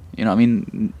all. You know what I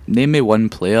mean? Name me one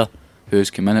player who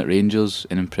has come in at Rangers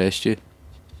and impressed you.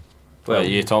 Well,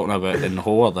 you're talking about in the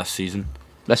whole of this season?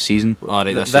 This season.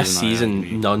 This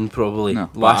season, none probably. No.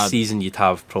 Last season you'd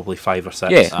have probably 5 or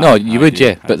 6. Yeah, no, you would,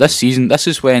 yeah. But this season, this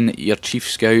is when your chief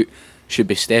scout should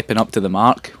be stepping up to the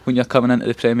mark when you're coming into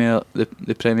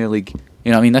the Premier League.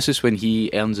 You know what I mean? This is when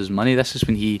he earns his money. This is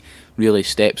when he really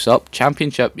steps up.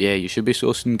 Championship, yeah, you should be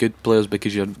sourcing good players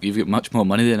because you've got much more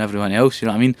money than everyone else. You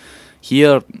know what I mean?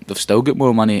 Here, they've still got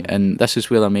more money, and this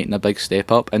is where they're making a big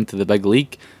step up into the big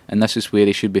league, and this is where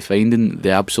he should be finding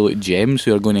the absolute gems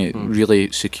who are going to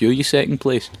really secure you second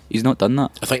place. He's not done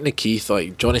that. I think the key,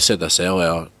 like Johnny said this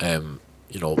earlier,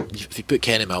 if you put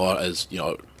Kenny Miller as,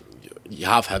 you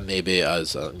have him maybe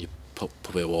as, you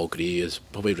probably will agree, is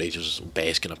probably Rangers'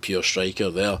 best kind of pure striker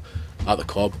there at the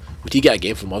club. Would he get a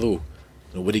game for Motherwell?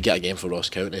 Would he get a game for Ross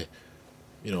County?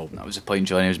 That was the point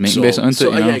Johnny was making based on it.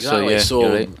 Yeah,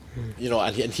 exactly. You're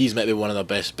right. And he's maybe one of the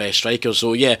best strikers.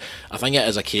 So yeah, I think it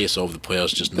is a case of the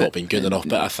players just not being good enough.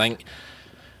 But I think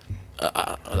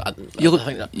I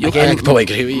think probably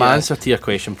agree with you. My answer to your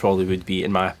question probably would be,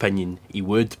 in my opinion, he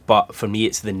would. But for me,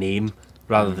 it's the name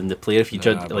rather than the player. If you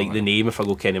judge the name, if I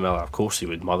go Kenny Miller, of course he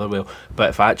would, Motherwell. But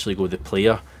if I actually go the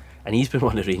player, and he's been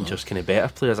one of Rangers' kind of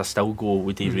better players. I still go,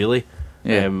 would he really?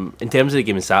 Yeah. In terms of the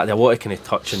game on Saturday, I want to kind of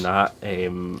touch on that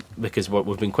because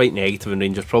we've been quite negative on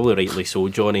Rangers, probably rightly so,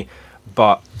 Johnny.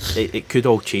 But it could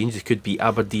all change. They could beat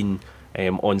Aberdeen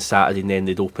on Saturday, and then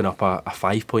they'd open up a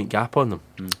 5-point gap on them.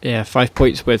 Yeah, 5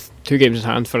 points with 2 games in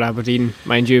hand for Aberdeen,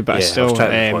 mind you, but Yeah, still I was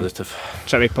trying to be positive.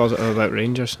 Trying to be positive about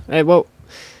Rangers. Well,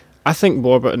 I think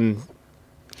Warburton,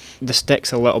 the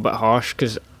stick's a little bit harsh,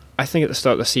 because I think at the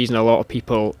start of the season a lot of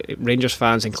people, Rangers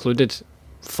fans included,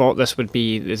 thought this would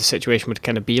be, the situation would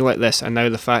kind of be like this, and now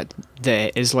the fact that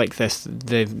it is like this,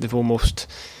 they've almost,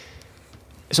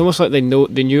 it's almost like they knew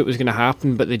it was going to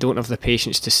happen, but they don't have the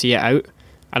patience to see it out.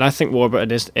 And I think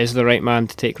Warburton is the right man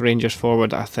to take Rangers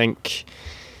forward. I think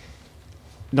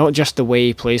not just the way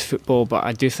he plays football, but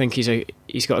I do think he's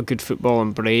got a good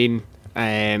footballing brain.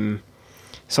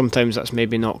 Sometimes that's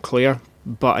maybe not clear,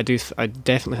 but I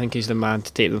definitely think he's the man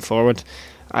to take them forward.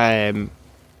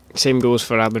 Same goes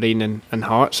for Aberdeen and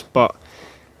Hearts, but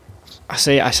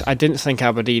I didn't think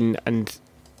Aberdeen, and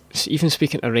even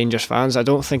speaking to Rangers fans, I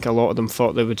don't think a lot of them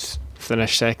thought they would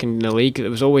finish second in the league. It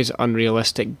was always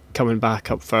unrealistic coming back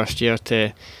up first year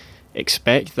to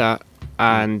expect that,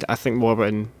 and I think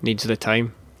Warburton needs the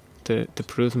time to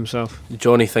prove himself.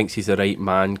 Johnny thinks he's the right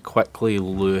man. Quickly,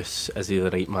 Lewis, is he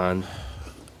the right man?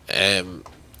 I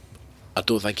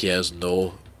don't think he is,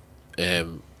 no.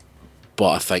 But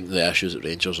I think the issues at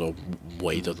Rangers are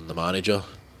wider than the manager.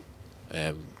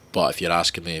 But if you're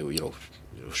asking me,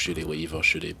 should he leave or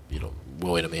should he,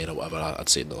 will he remain or whatever, I'd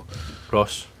say no.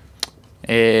 Ross?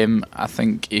 I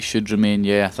think he should remain,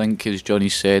 yeah. I think, as Johnny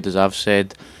said, as I've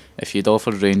said, if you'd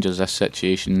offered Rangers this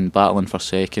situation, battling for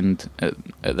second at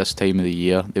this time of the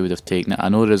year, they would have taken it. I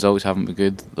know the results haven't been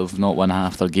good, they've not won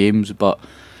half their games, but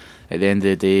at the end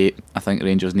of the day, I think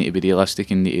Rangers need to be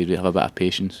realistic and need to have a bit of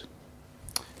patience.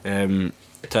 I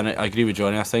agree with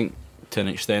Johnny. I think to an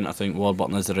extent, I think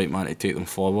Warburton is the right man to take them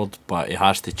forward, but he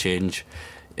has to change.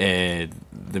 The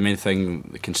main thing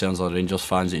that concerns our Rangers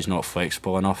fans is he's not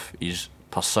flexible enough. He's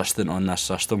persistent on this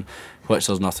system, which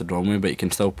there's nothing wrong with, but he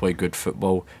can still play good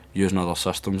football using other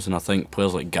systems, and I think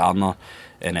players like Garner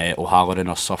and O'Halloran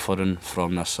are suffering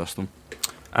from this system.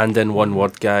 And in one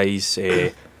word, guys,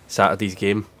 Saturday's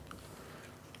game?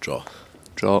 Draw.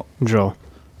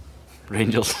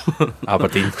 Rangers.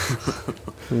 Aberdeen.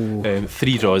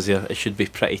 3 draws here. It should be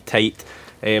pretty tight.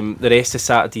 The rest of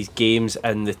Saturday's games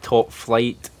in the top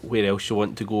flight, where else you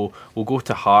want to go? We'll go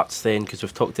to Hearts then, because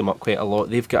we've talked them up quite a lot.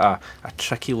 They've got a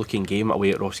tricky looking game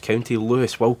away at Ross County.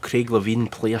 Lewis, will Craig Levine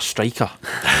play a striker?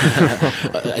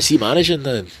 Is he managing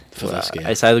then for this game?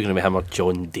 It's either going to be him or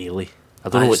John Daly. I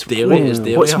don't know what's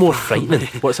Daly. What's more frightening?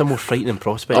 What's a more frightening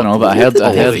prospect? I don't know, but I heard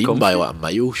Levine by what, a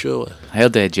mile, surely? I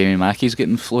heard Jamie Mackey's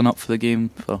getting flown up for the game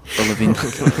for Levine.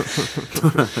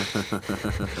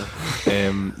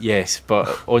 Yes,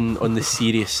 but on the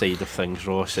serious side of things,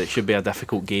 Ross, it should be a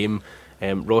difficult game.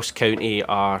 Ross County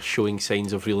are showing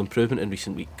signs of real improvement in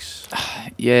recent weeks.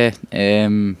 Yeah,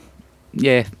 I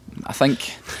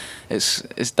think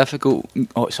it's difficult.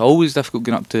 It's always difficult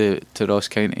going up to Ross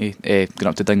County, going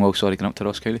up to Dingwall. Sorry, going up to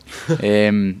Ross County.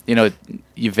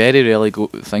 You very rarely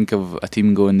think of a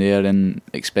team going there and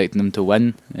expecting them to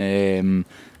win.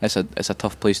 It's a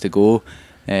tough place to go.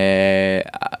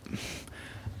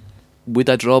 Would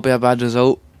a draw be a bad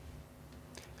result?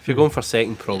 If you're going for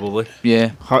second, probably.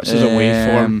 Yeah. Hearts is away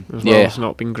form as well. Yeah. It's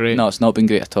not been great. No, it's not been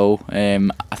great at all. I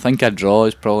think a draw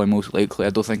is probably most likely.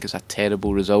 I don't think it's a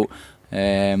terrible result.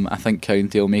 I think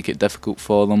County will make it difficult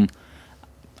for them.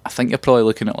 I think you're probably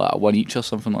looking at like a 1 each or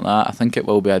something like that. I think it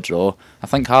will be a draw. I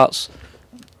think Hearts,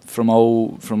 from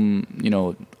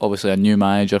obviously a new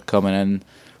manager coming in,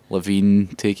 Levine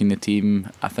taking the team,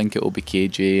 I think it will be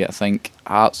KJ. I think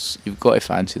Hearts, you've got to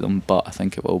fancy them, but I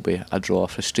think it will be a draw. A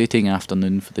frustrating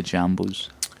afternoon for the Jambos.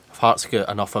 If Hearts got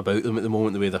enough about them at the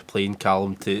moment, the way they're playing,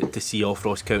 Callum, to see off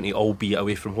Ross County, albeit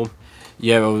away from home.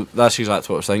 Yeah, well, that's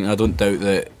exactly what I was thinking. I don't doubt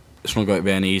that it's not going to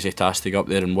be an easy task to go up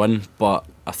there and win, but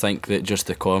I think that just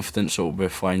the confidence that will be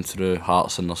flying through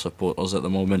Hearts and their supporters at the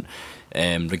moment,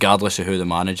 regardless of who the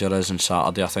manager is on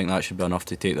Saturday, I think that should be enough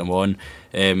to take them on.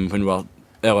 When we're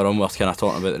earlier on, we were kind of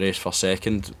talking about the race for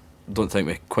second. Don't think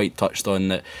we quite touched on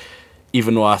that.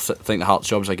 Even though I think the Hearts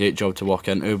job's a great job to walk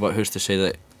into, but who's to say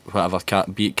that whatever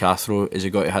beat Cathro, is he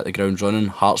got to hit the ground running?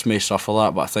 Hearts may suffer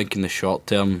that, but I think in the short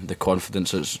term, the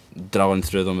confidence that's drilling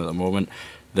through them at the moment,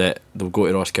 that they'll go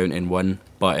to Ross County and win.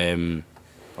 But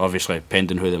obviously,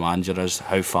 pending who the manager is,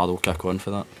 how far they'll kick on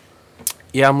for that.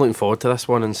 Yeah, I'm looking forward to this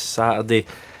one on Saturday.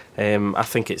 I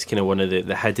think it's kind of one of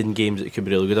the hidden games that could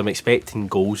be really good. I'm expecting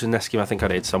goals in this game. I think I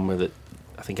read somewhere that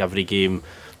I think every game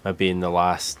maybe in the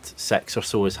last 6 or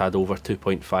so has had over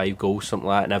 2.5 goals, something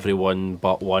like that, and everyone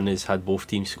but one has had both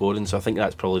teams scoring. So I think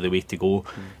that's probably the way to go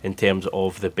in terms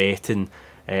of the betting.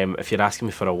 If you're asking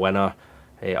me for a winner,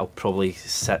 I'll probably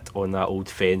sit on that old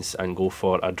fence and go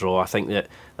for a draw. I think that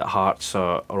Hearts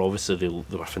are obviously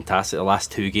they were fantastic. The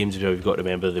last 2 games as well, we've got to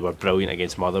remember they were brilliant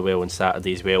against Motherwell on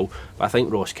Saturday as well. But I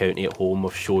think Ross County at home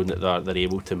have shown that they're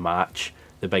able to match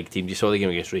the big teams. You saw the game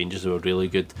against Rangers, they were really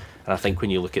good. And I think when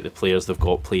you look at the players they've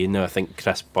got playing now, I think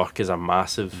Chris Burke is a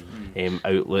massive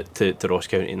outlet to Ross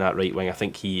County in that right wing. I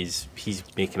think he's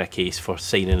making a case for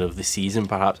signing of the season,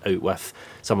 perhaps out with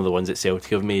some of the ones that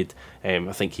Celtic have made.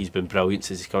 I think he's been brilliant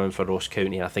since he's come in for Ross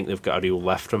County, and I think they've got a real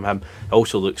lift from him. It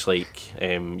also looks like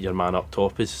your man up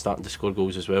top is starting to score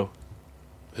goals as well.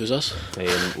 Who's this?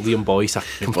 Liam Boyce. I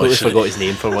completely forgot his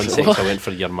name for 1 second, so I went for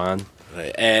your man.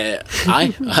 Right.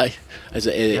 Aye. Is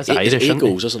it That's Irish, isn't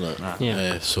goals, isn't it?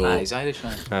 Yeah. So he's Irish,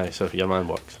 man. Aye, so your man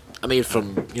works. I mean,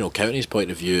 from County's point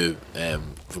of view,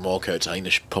 from all accounts, I think they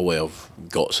should probably have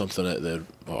got something at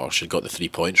should got the 3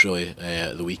 points really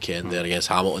at the weekend there against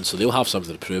Hamilton. So they'll have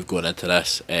something to prove going into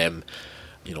this.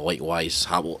 Likewise,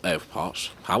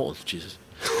 Hamilton, Jesus.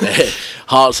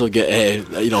 Hearts will get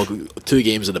 2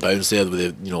 games in the bounce there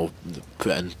where they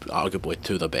put in arguably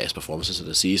 2 of their best performances of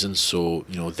the season. So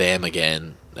them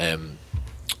again, they'll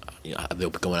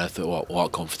be going out with a lot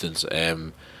of confidence.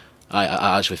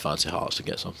 I actually fancy Hearts to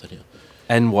get something here.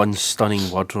 In one stunning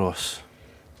word, Ross,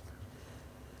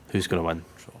 who's going to win?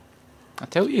 I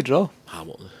tell you, draw.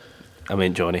 Hamilton. I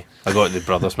meant Johnny. I got the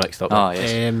brothers mixed up. Oh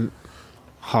yes.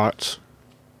 Hearts.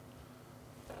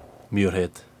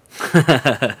 Muirhead.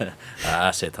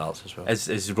 I said Hearts as well.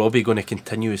 Is Robbie going to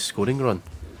continue his scoring run?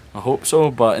 I hope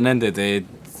so, but at the end of the day,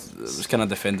 I was kind of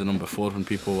defending him before when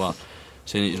people were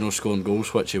saying he's not scoring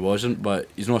goals, which he wasn't, but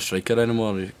he's not a striker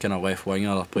anymore. He's kind of left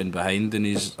winger playing behind, and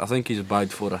I think he's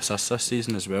bagged 4 assists this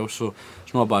season as well, so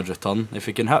it's not a bad return. If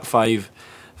he can hit five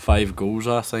goals,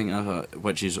 I think,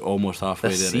 which is almost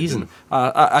halfway this there. Season?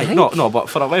 No, but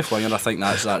for a left winger, I think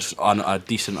that's a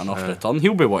decent enough return.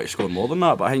 He'll be wanting to score more than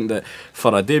that, but I think that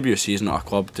for a debut season at a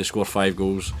club to score 5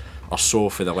 goals or so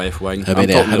for the left wing. How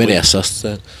many assists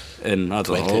then? And I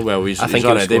don't 20. know. Well, he's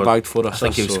already bagged 4 assists. I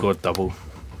think he'll score double.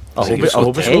 I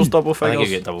hope he scores double I think figures.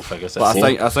 he'll get double figures. But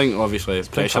I think obviously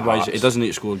pressure wise, he doesn't need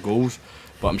to score goals.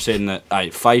 But I'm saying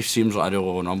that 5 seems like a real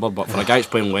low number. But for a guy that's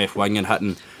playing left wing and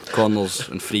hitting corners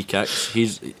and free kicks,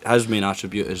 his main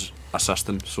attribute is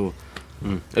assisting. So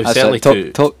it was certainly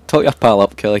talk your pal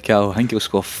up, Kelly Cow. I think he'll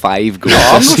score 5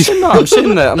 goals. No, I'm not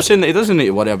saying that. I'm saying that he doesn't need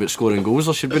to worry about scoring goals.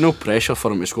 There should be no pressure for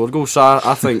him to score goals. So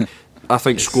I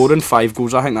think scoring 5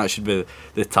 goals, I think that should be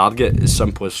the target. As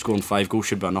simple as scoring 5 goals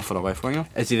should be enough for a left winger.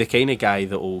 Is he the kind of guy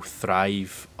that will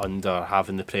thrive under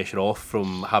having the pressure off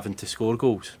from having to score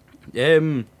goals? I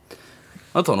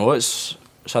don't know. It's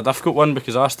a difficult one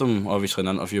because I asked him obviously in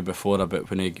an interview before about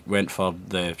when he went for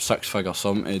the 6-figure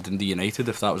sum to Dundee United,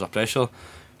 if that was a pressure. In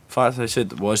fact, I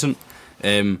said it wasn't.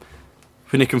 When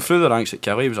he came through the ranks at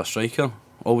Kelly, he was a striker.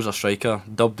 Always a striker,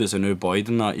 dubbed as a new Boyd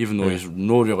and that, even though he's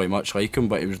not really much like him,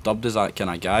 but he was dubbed as that kind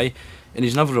of guy, and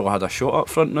he's never really had a shot up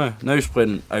front now. Now he's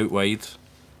playing out wide,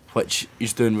 which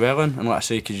he's doing well in, and like I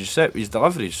say, because his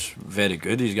delivery's very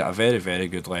good. He's got a very, very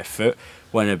good left foot,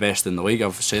 one of the best in the league.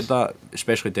 I've said that,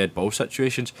 especially dead ball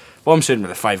situations. What I'm saying with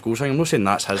the 5 goals thing, I'm not saying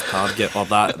that's his target or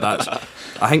that's.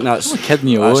 I think that's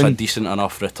a decent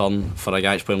enough return for a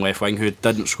guy that's playing left wing who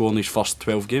didn't score in his first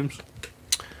 12 games.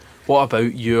 What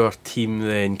about your team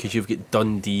then? Because you've got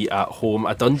Dundee at home,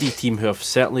 a Dundee team who have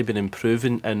certainly been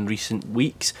improving in recent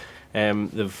weeks.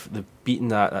 They've beaten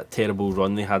that terrible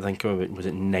run they had. I think was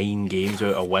it 9 games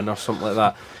out a win or something like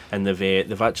that, and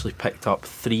they've actually picked up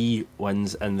 3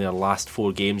 wins in their last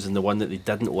 4 games, and the one that they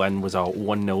didn't win was a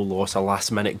 1-0 loss, a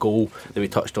last minute goal that we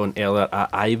touched on earlier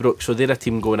at Ibrox. So they're a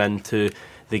team going into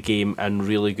the game in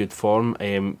really good form.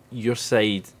 Your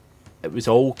side, it was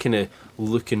all kind of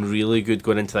looking really good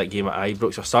going into that game at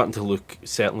Ibrox. They're starting to look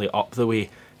certainly up the way,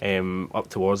 up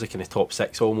towards the kind of top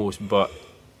 6 almost, but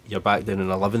you're back down in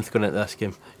 11th going into this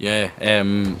game. Yeah,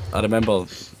 I remember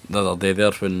the other day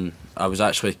there when I was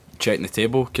actually checking the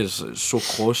table because it's so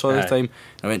close all the time.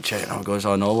 I went checking, we're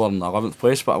in 11th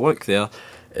place, but I looked there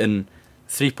and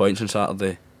 3 points on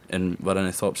Saturday and we're in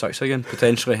the top 6 again,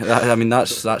 potentially.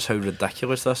 That's how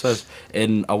ridiculous this is.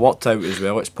 And I worked out as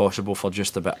well, it's possible for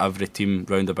just about every team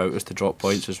round about us to drop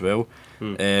points as well.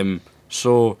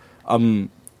 So I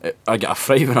get a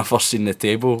fright when I first seen the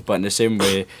table, but in the same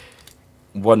way,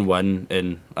 1 win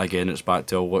and again it's back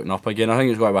to all looking up again. I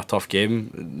think it's going to be a tough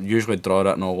game. Usually draw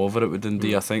written all over it with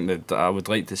Dundee. I think that I would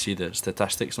like to see the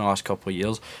statistics in the last couple of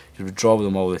years because we draw with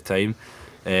them all the time.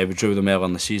 We drew them early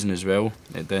in the season as well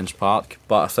at Dens Park.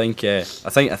 But I think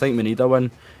we need a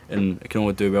win, and it can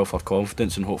only do well for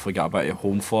confidence and hopefully get a bit of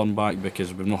home form back,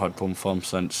 because we've not had home form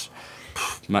since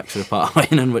mixed with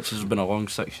Winton, which has been a long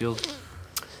 6 years.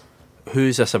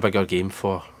 Who's this a bigger game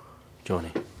for,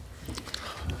 Johnny?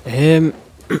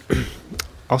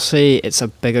 I'll say it's a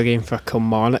bigger game for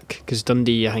Kilmarnock, because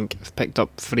Dundee, I think, have picked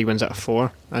up 3 wins out of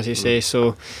 4, as you say.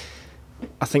 So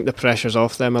I think the pressure's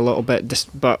off them a little bit.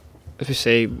 But as we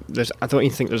say, I don't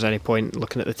even think there's any point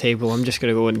looking at the table. I'm just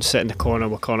going to go and sit in the corner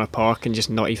with Connor Park and just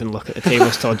not even look at the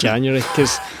tables till January.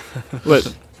 Because look,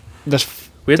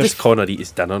 where does Connor eat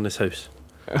his dinner in his house?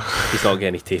 He's not getting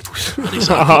any tables. On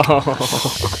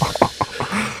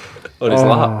his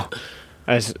lap.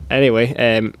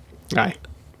 Anyway, aye.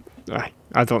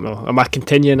 I don't know. Am I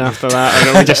continuing after that, or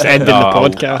are we just ending the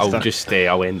podcast?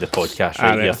 I'll end the podcast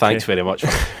right here. Thanks very much.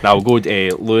 Now we'll go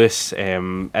to Lewis.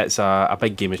 It's a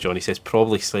big game, as Johnny says,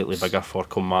 probably slightly bigger for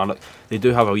Kilmarnock. They do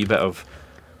have a wee bit of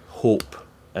hope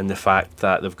in the fact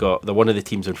that they're one of the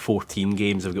teams in 14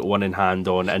 games. They've got one in hand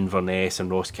on Inverness and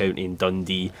Ross County and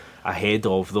Dundee ahead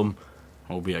of them.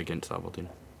 Albeit against Aberdeen.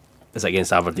 Is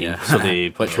against Aberdeen, yeah. So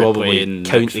they probably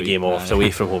count the game off. It's away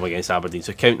from home against Aberdeen,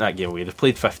 so count that game away. They've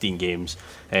played 15 games.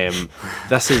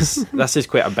 This is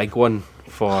quite a big one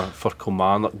for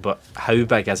Kilmarnock, but how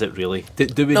big is it really?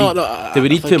 Do we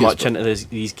read too much into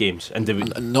these games? And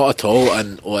not at all.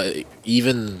 And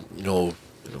even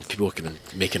people can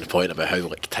making a point about how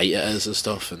tight it is and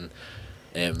stuff, and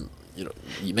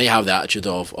you may have the attitude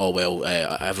of,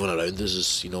 everyone around us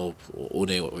is,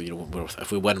 only,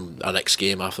 if we win our next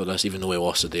game after this, even though we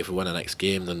lost today, if we win the next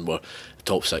game, then we're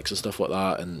top 6 and stuff like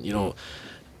that. And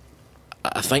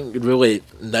I think really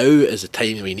now is the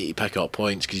time we need to pick up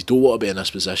points, because you don't want to be in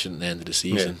this position at the end of the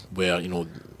season where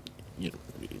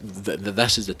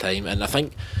this is the time. And I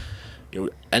think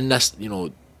in this,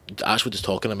 actually just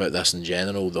talking about this in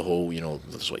general, the whole,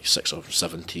 there's 6 or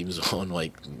 7 teams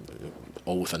on,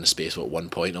 all within the space of 1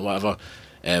 point or whatever.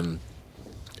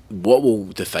 What will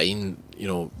define,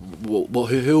 who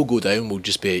will go down will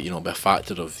just be, be a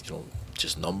factor of,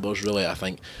 just numbers really. I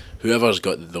think whoever's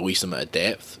got the least amount of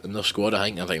depth in their squad, I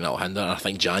think that'll hinder. And I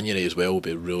think January as well will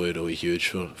be really, really huge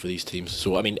for these teams.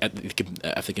 So I mean,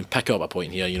 if they can pick up a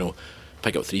point here,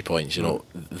 pick up 3 points,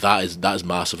 that is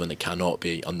massive, and it cannot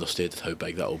be understated how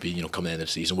big that will be, coming in the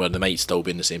season, where they might still be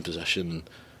in the same position.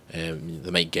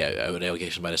 They might get out of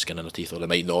relegation by the skin of their teeth, or they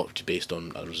might not, based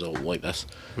on a result like this.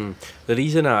 The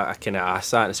reason I kind of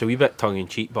ask that, and it's a wee bit tongue in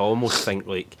cheek, but I almost think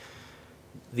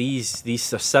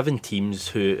these are 7 teams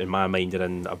who, in my mind, are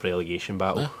in a relegation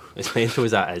battle. As mental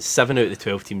as that is, 7 out of the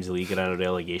 12 teams in the league are in a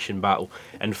relegation battle,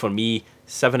 and for me,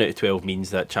 7 out of 12 means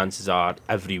that chances are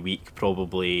every week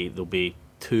probably there'll be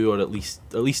 2 or at least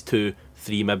 2,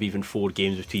 3, maybe even 4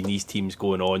 games between these teams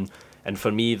going on. And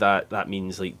for me, that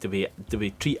means do we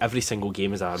treat every single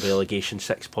game as a relegation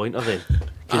 6-pointer then?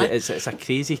 Because it's a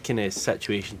crazy kind of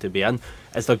situation to be in.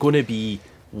 Is there going to be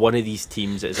one of these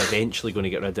teams that is eventually going to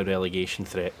get rid of relegation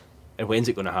threat? And when's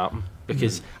it going to happen?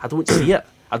 Because I don't see it.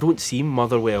 I don't see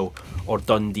Motherwell or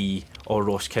Dundee or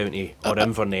Ross County or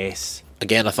Inverness.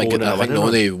 Again, I think the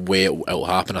only way it'll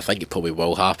happen, I think it probably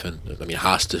will happen. I mean, it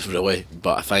has to really,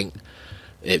 but I think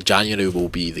January will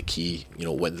be the key.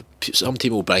 When some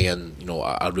team will bring in,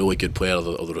 a really good player,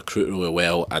 or they recruit really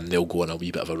well, and they'll go on a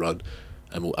wee bit of a run,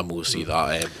 and we'll see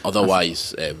that.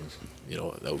 Otherwise,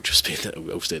 it'll just be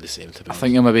it'll stay the same. I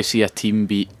think you'll maybe see a team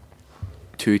beat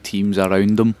 2 teams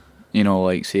around them.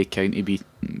 Say County beat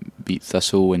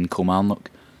Thistle and Kilmarnock.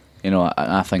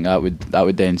 I think that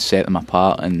would then set them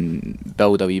apart and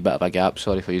build a wee bit of a gap.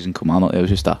 Sorry for using Kilmarnock, it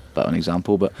was just a bit of an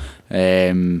example, but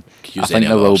I think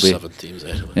there will be 7 teams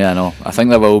anyway. Yeah, I know. I think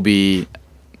there will be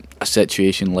a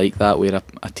situation like that where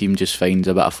a team just finds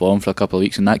a bit of form for a couple of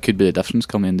weeks, and that could be the difference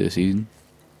coming into the season.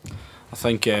 I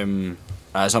think it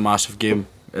is a massive game,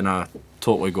 and I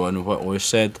totally go in with what Lewis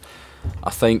said.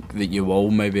 I think that you will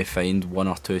maybe find 1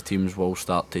 or 2 teams will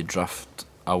start to drift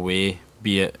away,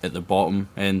 be it at the bottom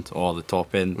end or the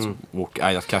top end, will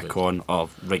either kick on or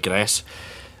regress.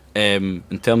 In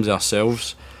terms of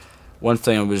ourselves, one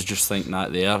thing I was just thinking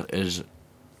that there is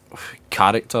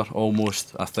character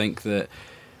almost. I think that,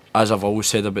 as I've always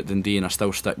said about Dundee, and I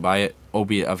still stick by it,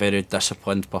 albeit a very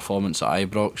disciplined performance at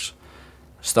Ibrox,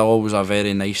 still always a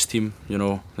very nice team.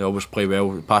 They always play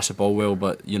well, pass the ball well,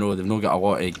 but they've not got a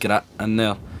lot of grit in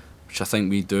there, which I think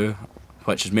we do,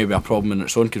 which is maybe a problem in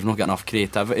its own because we've not got enough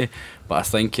creativity. But I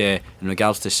think in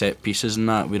regards to set pieces and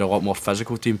that, we're a lot more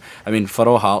physical team. I mean, for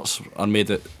all Hearts are made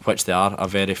it, which they are, a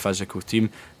very physical team.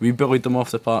 We bullied them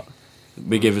off the park.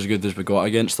 We gave as good as we got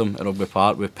against them at Rugby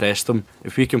Park. We pressed them.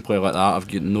 If we can play like that, I've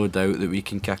got no doubt that we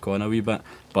can kick on a wee bit.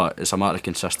 But it's a matter of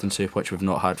consistency, which we've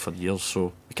not had for years,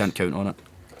 so we can't count on it.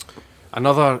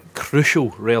 Another crucial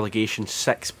relegation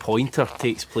 6-pointer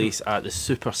takes place at the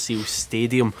Super Seal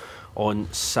Stadium on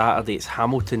Saturday. It's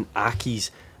Hamilton Accies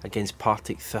against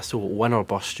Partick Thistle. Win or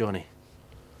bust, Johnny?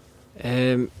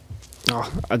 I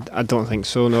don't think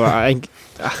so. No, I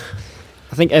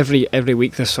think every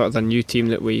week there's sort of a new team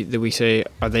that we say,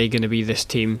 are they going to be this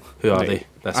team? Who are they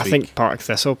this I week? think Partick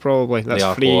Thistle probably. That's they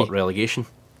are free. what, relegation?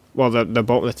 Well, they're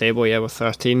bottom of the table, yeah, with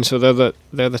 13. So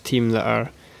they're the team that are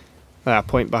a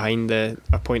point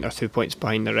or 2 points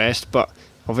behind the rest. But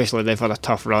obviously they've had a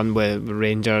tough run with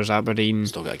Rangers, Aberdeen.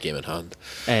 Still got a game in hand.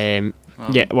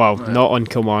 Not on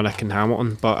Kilmarnock and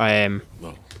Hamilton, but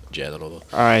Well, general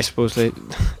though. I suppose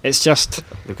it's just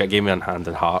They've got a game in hand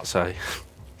in Hearts, aye.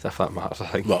 As if that matters, I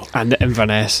think. Well, and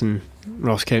Inverness and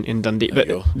Ross County and Dundee. There But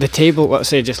you go. the table, let's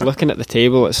say, just looking at the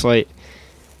table, it's like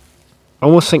I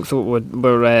almost think that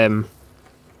we're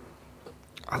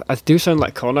I do sound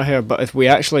like Connor here, but if we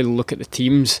actually look at the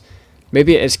teams,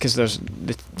 maybe it is because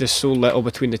there's so little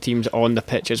between the teams on the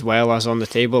pitch as well as on the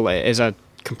table. It is a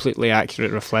completely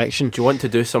accurate reflection. Do you want to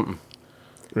do something?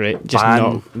 Right,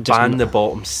 ban the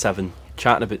bottom 7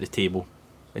 chatting about the table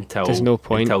until There's no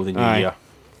point. until the new Aye. year.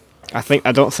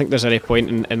 I don't think there's any point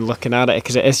in looking at it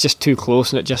because it is just too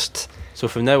close and it just So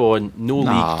from now on, no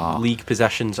Nah. league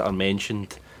positions are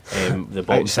mentioned. The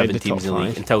bottom Outside 7 the teams in top the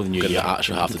league five. until the new going year. to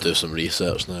actually have to do some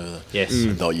research now. Yes.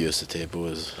 And not use the table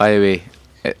as. By the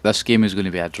way, this game is going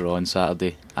to be a draw on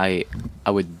Saturday. I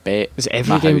would bet. is every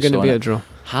my game house going to on be it. a draw.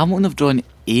 Hamilton have drawn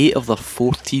 8 of their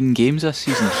 14 games this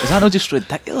season. Is that not just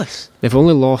ridiculous? They've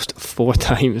only lost 4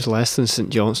 times less than St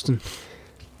Johnstone.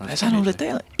 Is that not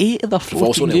ridiculous? 8 of their They've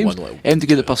also 14 only games. won, like, And to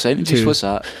get the percentages, 2. what's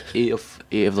that? 8 of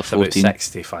their It's about 14.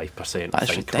 65%. I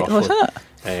That's think, ridiculous, roughly. isn't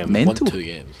it? Um, Mental. Won 2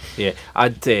 games. Yeah,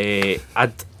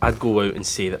 I'd go out and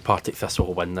say that Partick Thistle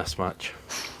will win this match.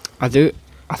 I do.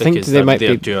 I think Because they might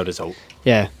they're be. due a result.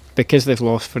 Yeah, because they've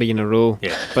lost 3 in a row.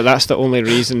 Yeah. But that's the only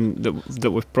reason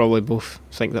that we probably both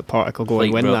think that Partick will go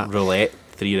and win that. roulette,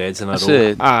 3 reds in a That's row.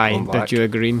 it. Aye, One did back. you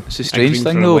agree? It's a strange Agreeing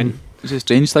thing for a though. win. It's a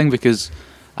strange thing because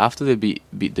after they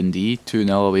beat Dundee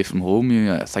 2-0 away from home,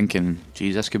 you're thinking,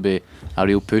 geez, this could be a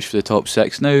real push for the top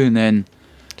 6 now, and then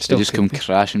Still they just could come be.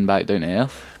 crashing back down to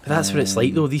earth. But that's what it's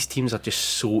like though. These teams are just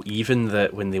so even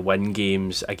that when they win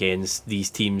games against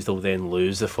these teams, they'll then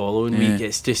lose the following Yeah.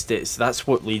 week. That's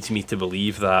what leads me to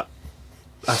believe that.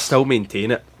 I still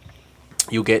maintain it.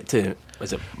 You'll get to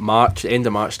March, end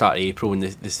of March, start of April, when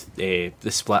the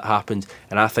split happens,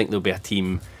 and I think there'll be a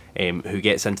team who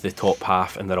gets into the top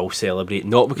half and they're all celebrating,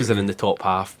 not because they're in the top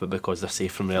half, but because they're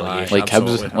safe from relegation. Like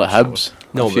Hibs, absolutely, like Hibs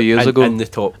No, a few but years in, ago. in the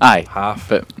top Aye, half.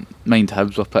 but mind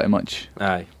Hibs were pretty much.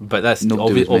 Aye, but that's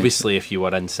Nobody was obviously if you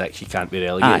were in 6, you can't be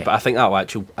relegated. Aye. But I think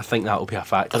that'll be a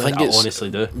factor. I think I it's- honestly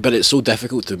do. But it's so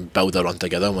difficult to build a run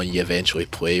together when you eventually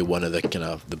play one of the kind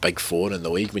of the big 4 in the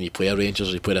league. When you play a Rangers,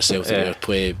 or you play a Celtic, Yeah. or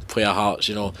play a Hearts,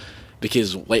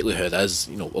 because likelihood is,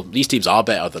 these teams are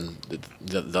better than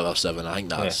the other 7. I think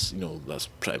that's that's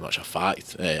pretty much a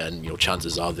fact, and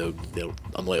chances are they're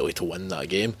unlikely to win that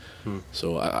game.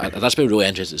 So that's been really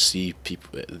interesting to see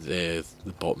the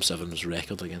bottom 7's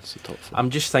record against the top 4. I'm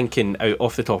just thinking out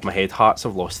off the top of my head. Hearts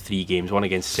have lost 3 games: one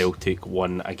against Celtic,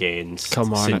 one against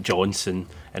Kilmarnock. St Johnstone,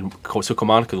 and so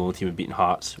Kilmarnock are the only team who've beaten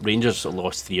Hearts. Rangers have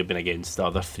lost 3, have been against the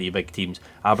other 3 big teams.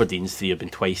 Aberdeen's 3 have been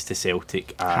twice to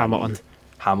Celtic and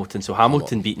Hamilton. So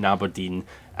Hamilton beating Aberdeen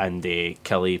and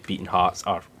Killie beating Hearts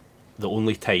are the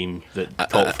only time that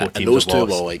top 4 and teams those have 2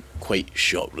 lost. were quite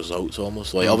shock results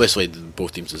almost. Obviously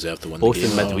both teams deserve to win Both the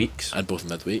game. in midweeks. And both in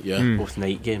midweek, yeah. Both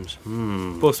night games.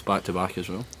 Both back to back as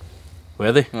well.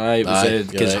 Were they? Aye, it Aye, was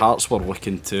because you're right. Hearts were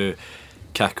looking to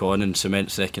kick on and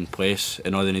cement second place,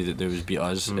 and all they needed to do was beat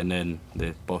us, and then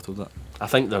they bottled it. I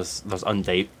think there's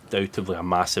undoubtedly a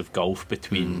massive gulf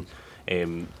between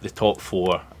the top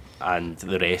 4 and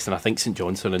the rest, and I think St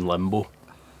John's are in limbo.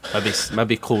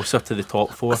 Maybe closer to the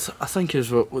top 4. I think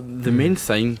is what the main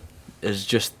thing is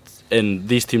just, and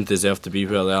these teams deserve to be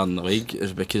where they are in the league,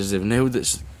 is because they've nailed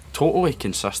it's totally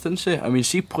consistency. I mean,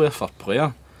 see player for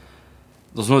player,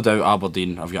 there's no doubt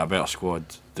Aberdeen have got a better squad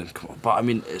than, but I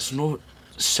mean it's not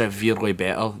severely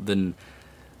better than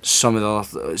some of the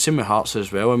other, same with Hearts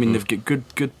as well. I mean they've got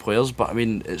good players, but I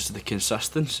mean it's the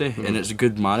consistency and it's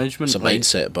good management. It's a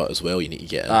mindset, but as well you need to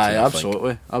get into Aye, it, I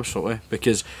think. absolutely.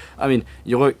 Because I mean,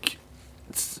 you look,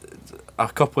 a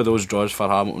couple of those draws for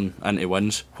Hamilton into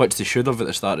wins, which they should have at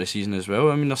the start of the season as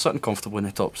well. I mean, they're sitting comfortably in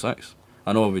the top 6.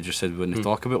 I know we just said we wouldn't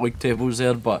talk about league tables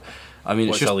there, but I mean,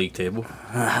 What's it's just a league table?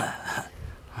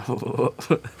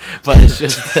 but it's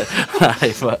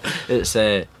just, but it's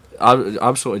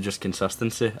absolutely just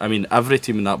consistency. I mean, every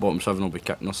team in that bottom 7 will be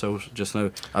kicking themselves just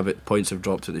now about points have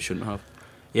dropped that they shouldn't have.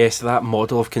 Yes, that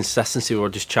model of consistency we were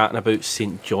just chatting about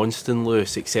St Johnstone,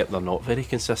 Lewis, except they're not very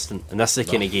consistent. And this is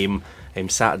the kind of game,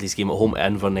 Saturday's game at home to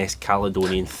Inverness,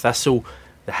 Caledonian Thistle,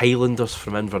 the Highlanders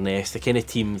from Inverness, the kind of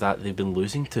team that they've been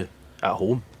losing to at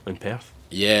home in Perth.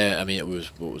 Yeah, I mean, it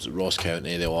was, what was it, Ross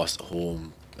County, they lost at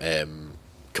home,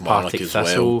 Kilmarnock Partick as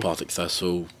Thistle. well, Partick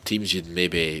Thistle, teams you'd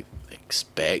maybe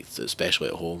expect, especially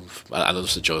at home. I know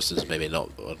St Johnstone's maybe not,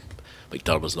 or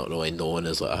McDermott's not really known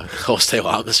as like a hostile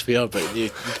atmosphere, but you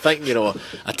think, you know,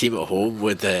 a team at home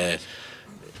would,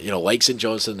 you know, like St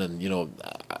Johnstone, and, you know,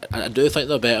 I do think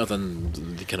they're better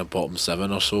than the kind of bottom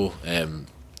 7 or so.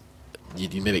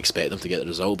 You maybe expect them to get the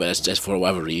result, but it's just for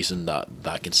whatever reason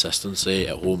that consistency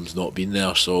at home's not been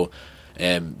there. So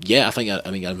yeah, I think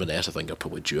Inverness I think are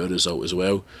probably due a result as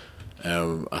well.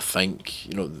 I think,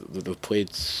 you know, they've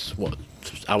played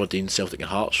Aberdeen, Celtic and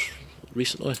Hearts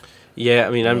recently. Yeah, I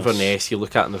mean, Inverness, you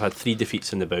look at them, they've had 3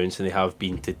 defeats in the bounce, and they have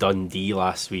been to Dundee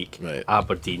last week, right.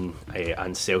 Aberdeen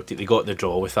and Celtic. They got the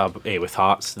draw with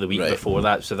Hearts the week Right. before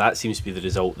that, so that seems to be the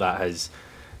result that has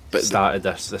started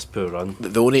this poor run.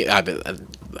 The only,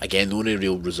 again, the only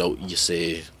real result you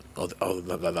say,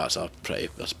 that's a pretty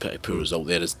poor result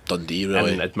there, is Dundee,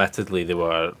 really. And admittedly, they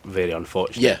were very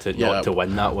unfortunate not to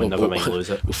win that one, never mind lose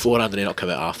it. Beforehand, they not come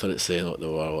out after it saying that they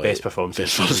were like, Best performance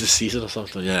of the season or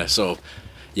something. Yeah, so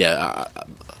yeah,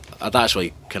 I'd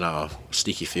actually kind of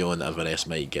sneaky feeling that Inverness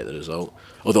might get the result.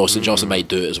 Although St Johnstone might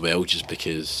do it as well, just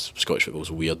because Scottish football's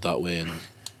weird that way, and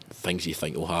things you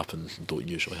think will happen don't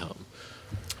usually happen.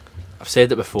 I've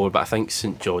said it before, but I think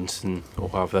St Johnstone will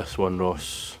have this one,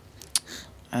 Ross.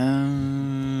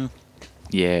 Yeah,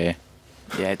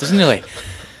 it doesn't really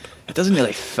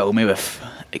fill me with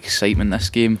excitement, this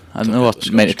game. I don't know if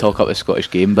we're meant to talk up the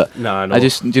Scottish game, but no. do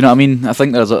you know what I mean? I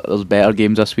think there's better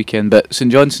games this weekend, but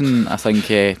St Johnstone, I think,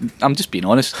 I'm just being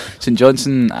honest, St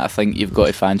Johnstone, I think you've got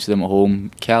to fancy them at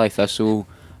home. Cali Thistle,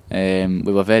 we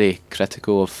were very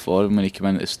critical of him when he came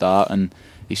in at the start, and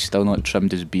he's still not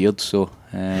trimmed his beard, so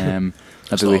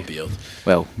It's not a beard.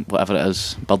 well, whatever it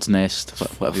is, bird's nest,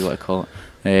 whatever you want to call it.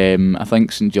 I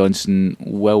think St Johnstone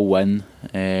will win.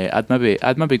 I'd maybe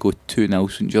go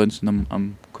 2-0 St Johnstone.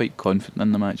 I'm quite confident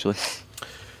in them, actually.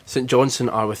 St Johnstone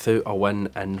are without a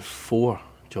win in 4,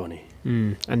 Johnny.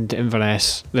 And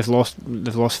Inverness, they've lost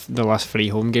the last 3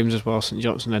 home games as well. St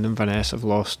Johnstone and Inverness have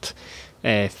lost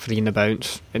 3 in the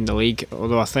bounce in the league.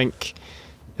 Although I think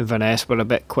Inverness were a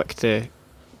bit quick to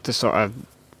sort of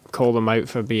call them out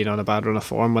for being on a bad run of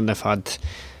form when they've had,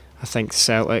 I think,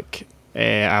 Celtic,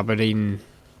 Aberdeen,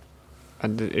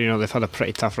 and they've had a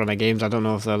pretty tough run of games. I don't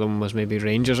know if the other one was maybe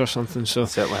Rangers or something. So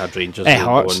certainly had Rangers.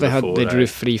 Hearts, they drew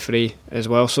 3-3 as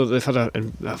well. So they've had a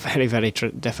very, very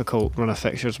difficult run of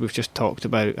fixtures. We've just talked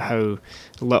about how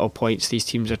little points these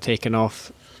teams are taking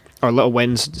off, or little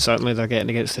wins certainly they're getting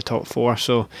against the top 4.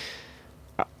 So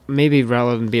maybe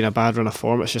rather than being a bad run of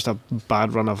form, it's just a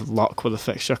bad run of luck with the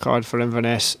fixture card for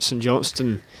Inverness. St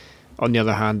Johnstone, on the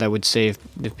other hand, I would say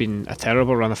they've been a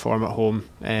terrible run of form at home,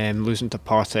 losing to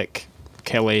Partick,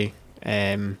 Kelly,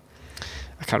 I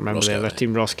can't remember the other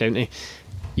team, Ross County.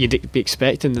 You'd be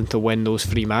expecting them to win those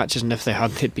 3 matches, and if they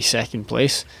had, they'd be second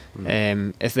place.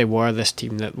 If they were this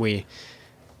team that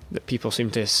people seem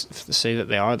to say that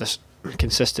they are, this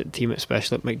consistent team,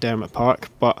 especially at McDermott Park.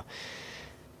 But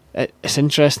it's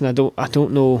interesting. I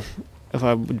don't know if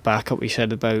I would back up what you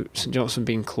said about St Johnstone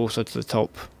being closer to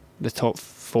the top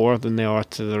 4 than they are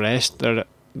to the rest.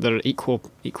 They're equal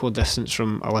distance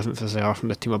from 11th as they are from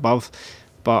the team above,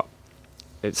 but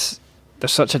they're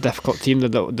such a difficult team. They're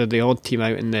the odd team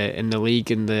out in the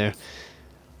league, and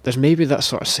there's maybe that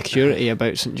sort of security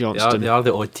about St Johnstone. They are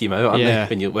the odd team out, aren't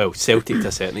they? Celtic to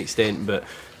a certain extent, but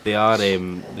they are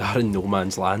in no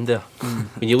man's land there.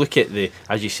 When you look at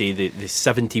as you say, the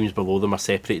 7 teams below them are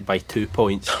separated by 2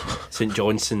 points. St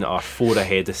Johnstone are 4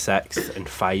 ahead of 6th and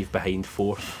 5 behind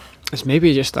 4th. It's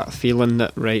maybe just that feeling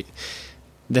that, right,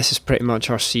 this is pretty much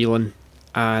our ceiling,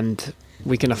 and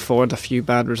we can afford a few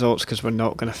bad results because we're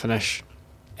not going to finish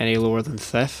any lower than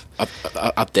 5th.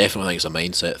 I definitely think it's a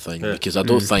mindset thing, because I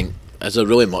don't think is there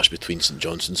really much between St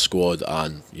Johnstone's squad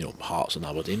and Hearts and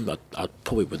Aberdeen. I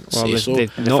probably wouldn't say so.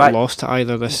 They've not lost to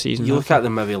either this season. You look at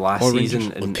them maybe last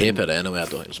season on paper anyway. I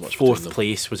don't think there's much. 4th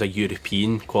place was a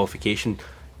European qualification.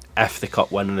 If the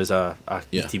cup winner is a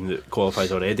team that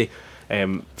qualifies already.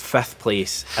 5th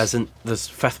place isn't. There's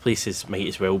 5th places might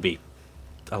as well be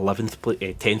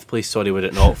 10th place. Sorry, would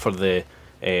it not, for the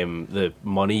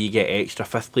money you get extra?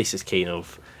 5th place is kind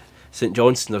of St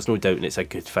Johnstone, there's no doubting it's a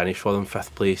good finish for them.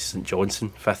 5th place, St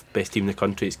Johnstone, 5th best team in the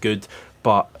country. It's good,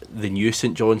 but the new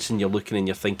St Johnstone, you're looking and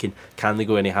you're thinking, can they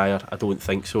go any higher? I don't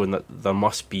think so, and that there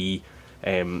must be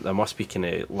kind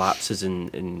of lapses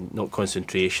in not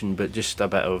concentration, but just a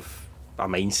bit of a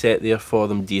mindset there for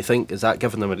them. Do you think, is that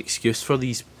giving them an excuse for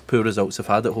these poor results they've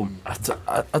had at home?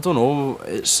 I don't know.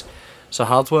 It's a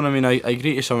hard one. I mean, I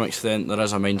agree to some extent there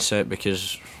is a mindset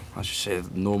because, as you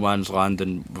said, no man's land,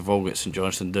 and we've all got St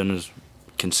Johnstone down as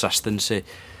consistency.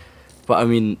 But I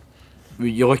mean,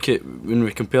 you look at, when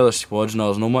we compare the squads now,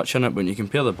 there's not much in it, but when you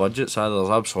compare the budgets, there's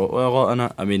absolutely a lot in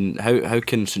it. I mean, how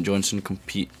can St Johnstone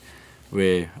compete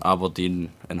with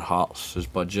Aberdeen and Hearts'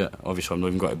 budget? Obviously, I'm not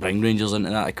even going to bring Rangers into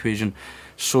that equation.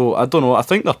 So I don't know. I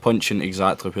think they're punching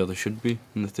exactly where they should be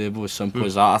in the table. As simple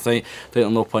as that. I think they're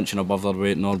not punching above their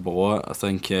weight nor below it. I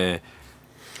think, like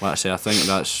I say, I think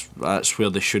that's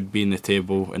where they should be in the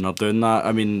table, and they're doing that.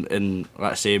 I mean, and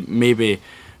like I say, maybe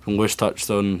when Lewis touched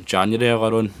on January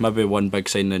earlier on, maybe one big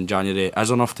sign in January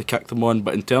is enough to kick them on.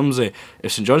 But in terms of,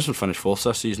 if St Johnstone finish 4th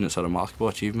this season, it's a remarkable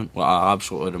achievement. Like, an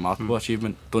absolutely remarkable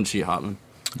achievement. Don't see it happening.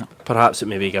 No. Perhaps it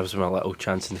maybe gives them a little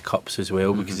chance in the cups as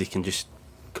well, because they can just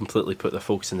completely put their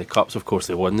focus in the cups. Of course,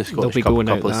 they won the Scottish Cup a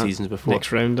couple of seasons before.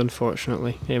 Next round,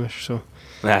 unfortunately, Hamish. So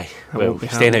aye, well,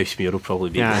 Stenhousemuir will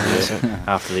probably be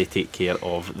after they take care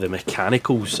of the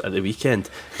Mechanicals at the weekend.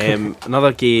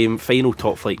 Another game, final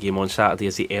top flight game on Saturday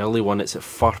is the early one. It's at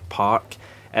Fir Park.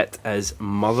 It is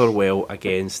Motherwell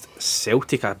against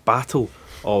Celtic, a battle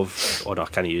of, I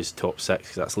can't use top 6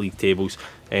 because that's league tables.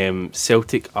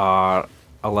 Celtic are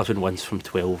 11 wins from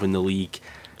 12 in the league.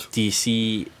 Do you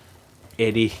see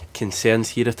any concerns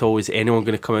here at all? Is anyone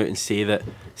going to come out and say that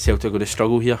Celtic are going to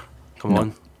struggle here? Come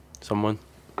on, someone.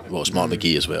 Well, it's Mark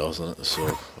McGee as well, isn't it?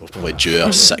 So we'll probably due a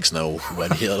 6-0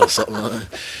 win here or something like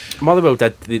that. Motherwell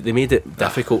they made it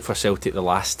difficult for Celtic the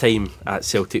last time at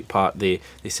Celtic Park. They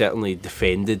certainly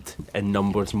defended in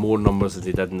numbers, more numbers than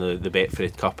they did in the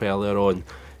Betfred Cup earlier on.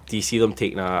 Do you see them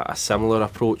taking a similar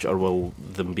approach, or will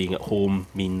them being at home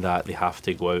mean that they have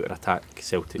to go out and attack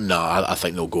Celtic? No, I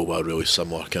think they'll go with a really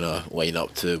similar kind of line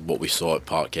up to what we saw at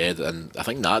Parkhead, and I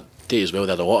think that day as well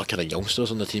they had a lot of kind of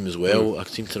youngsters on the team as well. I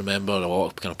seem to remember a lot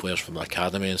of kind of players from the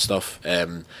academy and stuff.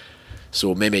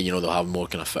 So maybe they'll have more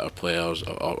kind of fitter players,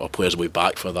 or players will be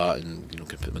back for that, and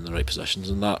can put them in the right positions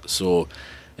and that. So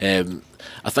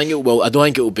I think it will. I don't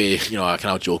think it will be. I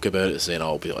kind of joke about it saying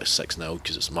it'll be like 6-0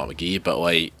 because it's Mark McGee, but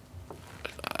like.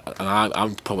 And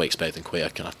I'm probably expecting quite a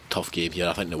kind of tough game here.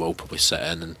 I think they will probably sit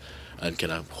in and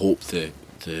kind of hope to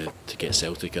get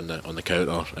Celtic on the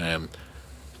counter.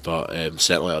 But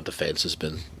certainly our defence has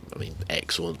been,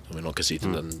 excellent. Not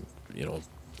conceding, and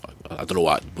I don't know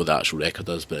what the actual record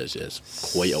is, but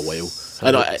it's quite a while.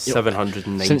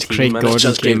 719 since Craig minutes. Gordon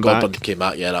Since Craig Gordon came came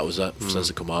back, yeah, that was it. Since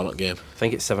the Kilmarnock game, I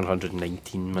think it's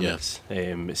 719 minutes.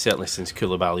 It's certainly since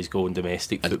Koulibaly's goal in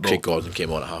domestic and football. Craig Gordon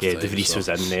came on at half Yeah, time. De Vries was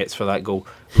in nets for that goal.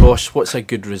 Ross, what's a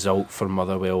good result for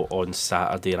Motherwell on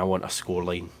Saturday? And I want a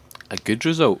scoreline. A good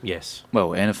result? Yes.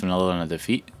 Well, anything other than a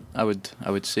defeat, I would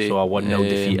say. So a 1-0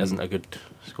 defeat isn't a good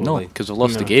scoreline? No, because they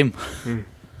lost the game.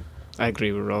 I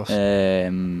agree with Ross. I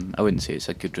wouldn't say it's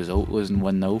a good result, losing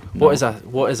 1-0.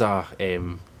 What is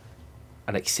an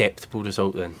acceptable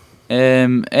result then?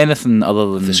 Anything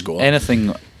other than The score.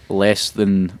 anything less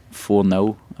than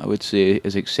 4-0, I would say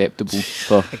is acceptable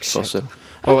for City.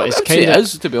 Well, it's I'd kind say of. it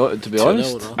is, to be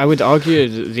honest. 2-0, I would argue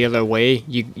the other way.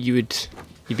 You'd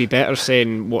be better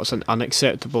saying what's an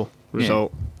unacceptable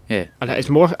result. Yeah. And it's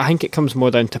more. I think it comes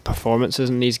more down to performances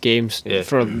in these games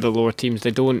for Mm. the lower teams.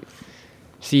 They don't.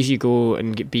 It's easy you go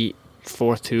and get beat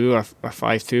 4-2 or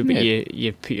 5-2, but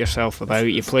you put yourself about.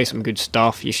 You play some good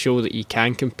stuff. You show that you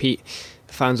can compete.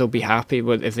 The fans will be happy.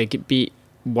 But if they get beat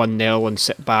 1-0 and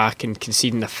sit back and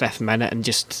concede in the 5th minute and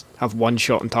just have one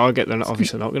shot on target, they're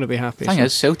obviously not going to be happy. The thing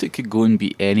is, Celtic could go and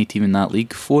beat any team in that league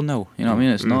 4-0. You know what I mean?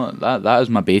 It's not that is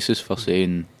my basis for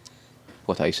saying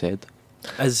what I said.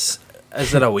 Is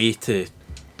there a way to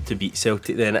beat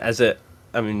Celtic then? Is it?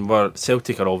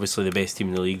 Celtic are obviously the best team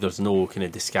in the league. There's no kind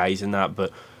of disguising that,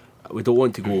 but we don't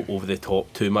want to go over the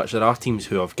top too much. There are teams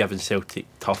who have given Celtic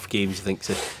tough games. I think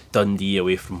it's Dundee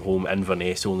away from home,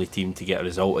 Inverness, only team to get a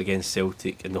result against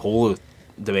Celtic in the whole of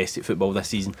domestic football this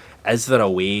season. Is there a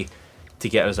way to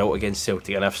get a result against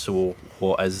Celtic, and if so,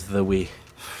 what is the way?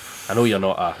 I know you're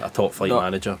not a top flight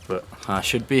manager, but I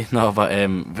should be. No, but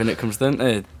when it comes down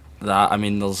to that,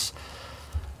 there's.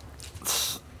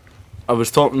 I was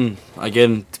talking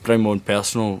again to bring my own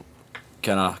personal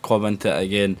kind of club into it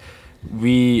again.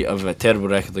 We have a terrible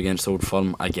record against Old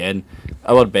Firm again.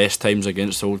 Our best times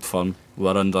against Old Firm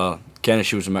were under Kenny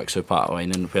Shields and Mixer part of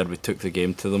line, and where we took the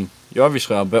game to them. You're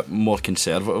obviously a bit more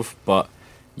conservative, but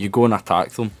you go and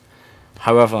attack them.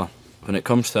 However, when it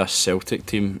comes to a Celtic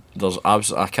team, there's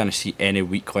absolutely, I can't see any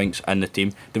weak links in the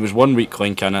team. There was one weak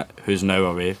link in it who's now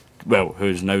away. Well,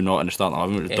 who's now not in the starting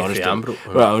 11. It was Ambrose.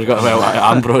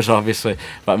 Ambrose obviously,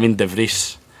 but I mean De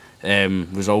Vries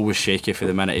was always shaky for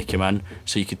the minute he came in,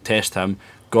 so you could test him.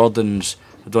 Gordon's,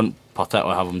 I don't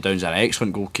particularly have him down as an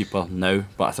excellent goalkeeper now,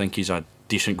 but I think he's a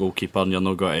decent goalkeeper, and you're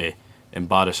not going to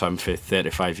embarrass him for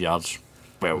 35 yards.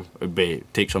 Well, it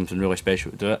would take something really special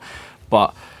to do it,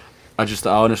 but I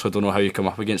honestly don't know how you come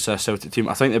up against this Celtic team.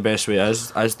 I think the best way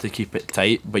is to keep it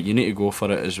tight, but you need to go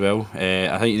for it as well.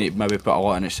 I think you need to maybe put a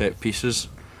lot in set pieces.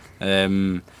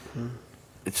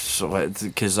 It's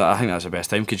because I think that's the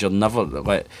best time, because you're never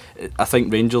like, I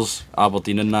think Rangers,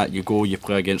 Aberdeen and that, you go, you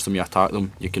play against them, you attack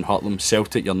them, you can hurt them.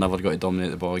 Celtic, you're never going to dominate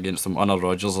the ball against them. Under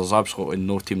Rodgers, there's absolutely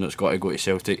no team that's got to go to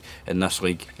Celtic in this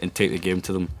league and take the game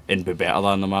to them and be better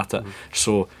than them at it.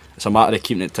 So it's a matter of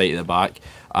keeping it tight at the back,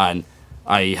 and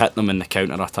I hit them in the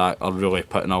counter attack or really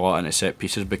putting a lot into set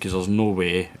pieces, because there's no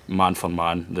way, man for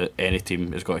man, that any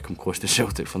team has got to come close to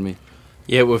Celtic for me.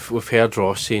 Yeah, we've heard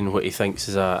Ross saying what he thinks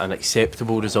is an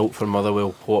acceptable result for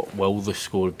Motherwell. What will the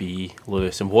score be,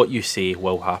 Lewis? And what you say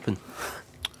will happen?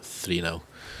 3-0.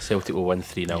 Celtic will win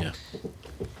 3-0. Yeah.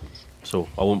 So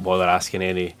I won't bother asking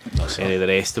any of the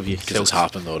rest of you. Because it's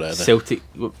happened already. Celtic,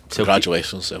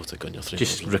 congratulations, Celtic, on your 3-0.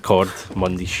 Just record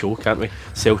Monday's show, can't we?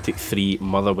 Celtic 3,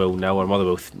 Motherwell 0, or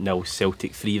Motherwell 0,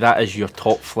 Celtic 3. That is your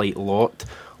top flight lot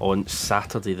on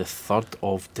Saturday the 3rd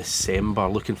of December.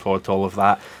 Looking forward to all of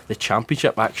that. The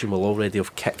championship action will already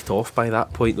have kicked off by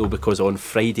that point though, because on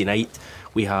Friday night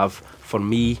we have, for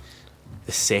me,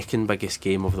 the second biggest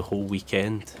game of the whole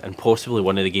weekend, and possibly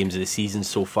one of the games of the season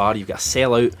so far. You've got a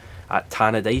sellout at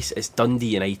Tannadice. It's Dundee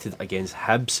United against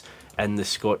Hibs in the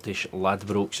Scottish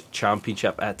Ladbrokes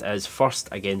Championship. It is first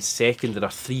against second. There are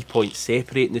 3 points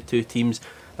separating the two teams.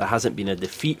 There hasn't been a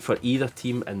defeat for either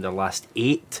team in their last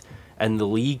 8 in the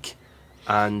league,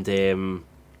 and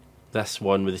this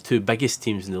one, with the two biggest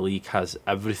teams in the league, has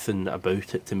everything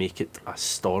about it to make it a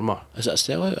stormer. Is it a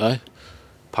sellout? Aye.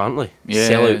 Apparently. Yeah,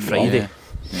 Sellout Friday.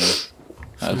 Yeah.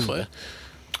 That's fair.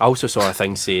 I also saw a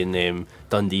thing saying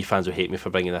Dundee fans will hate me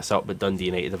for bringing this up, but Dundee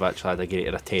United have actually had a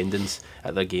greater attendance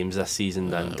at their games this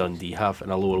season than Dundee have in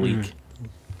a lower league.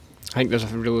 I think there's a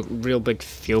real big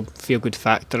feel good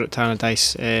factor at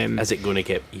Tannadice. Is it going to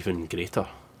get even greater?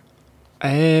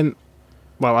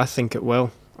 Well, I think it will.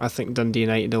 I think Dundee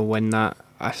United will win that.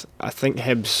 I think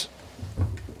Hibs,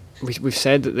 we've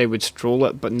said that they would stroll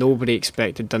it, but nobody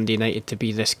expected Dundee United to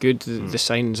be this good. The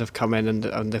signs have come in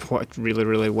and they've worked really,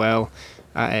 really well.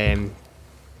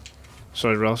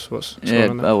 Sorry, Ross, what's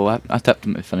going on there? Well, I tipped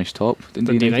them to finish top.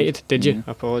 Dundee United, did you?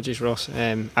 Apologies, Ross.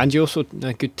 And you also,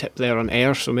 a good tip there on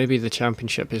air, so maybe the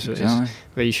championship is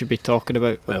where you should be talking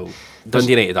about. Well,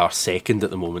 Dundee United are second at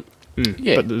the moment.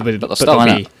 Yeah, but they're still they'll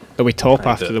in be, it. They'll be top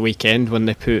after the weekend when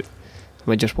they put, let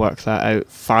me just work that out,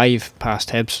 5 past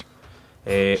Hibs.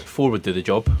 4 would do the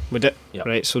job. Would it? Yep.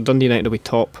 Right, so Dundee United will be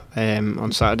top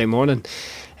on Saturday morning.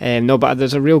 No, but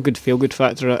there's a real good feel-good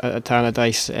factor at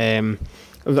Tannadice.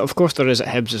 Of course there is at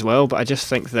Hibs as well, but I just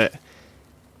think that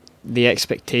the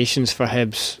expectations for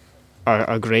Hibs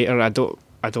are greater. I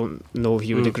don't know if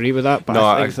you would agree with that, but no,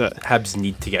 I think that Hibs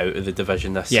need to get out of the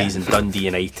division this season. Dundee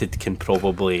United can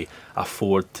probably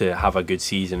afford to have a good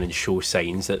season and show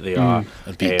signs that they are.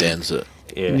 And beat Dens at...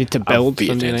 you need to build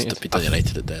Dundee Dundee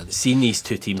United at Dens. Seen these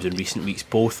two teams in recent weeks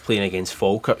both playing against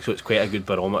Falkirk, so it's quite a good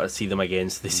barometer to see them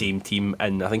against the same team,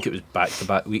 and I think it was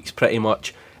back-to-back weeks pretty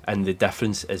much, and the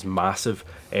difference is massive.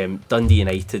 Dundee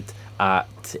United at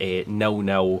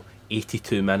 0-0,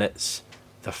 82 minutes.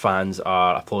 Their fans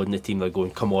are applauding the team. They're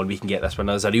going, come on, we can get this one.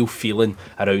 There's a real feeling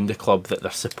around the club that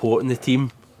they're supporting the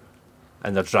team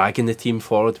and they're dragging the team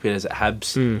forward, whereas at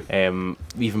Hibs,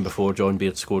 even before John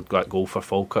Baird scored that goal for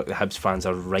Falkirk, the Hibs fans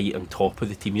are right on top of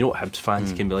the team. You know what Hibs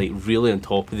fans can be like, really on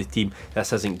top of the team.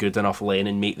 This isn't good enough,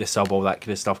 Lennon, make the sub, all that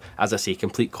kind of stuff. As I say,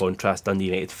 complete contrast. Dundee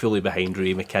United fully behind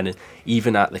Ray McKinnon.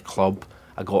 Even at the club,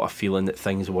 I got a feeling that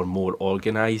things were more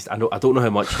organised. I don't know how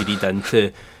much you read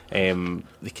into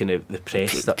the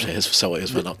press. The press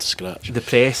facilities went up to scratch. The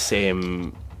press,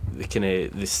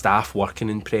 the staff working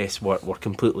in press were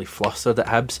completely flustered at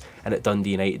Hibs, and at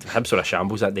Dundee United, Hibs were a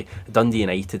shambles that day. At Dundee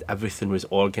United, everything was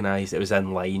organised, it was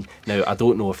in line. Now, I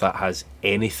don't know if that has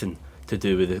anything to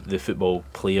do with the football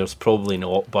players, probably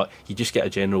not, but you just get a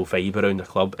general vibe around the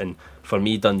club, and for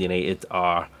me, Dundee United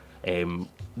are...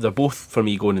 they're both, for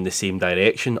me, going in the same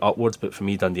direction, upwards, but for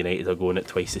me, Dundee United are going at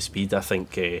twice the speed. I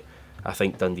think I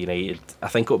think Dundee United, I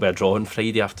think it'll be a draw on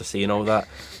Friday after saying all that,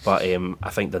 but I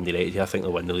think Dundee United, I think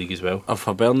they'll win the league as well. Have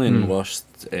Hibernian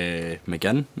lost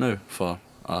McGinn now for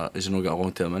has he not got a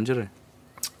long-term injury?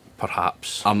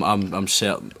 Perhaps. I'm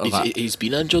certain of that. He's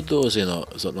been injured though, is he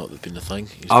not? Has that not been the thing?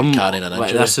 He's been carrying an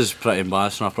injury. This is pretty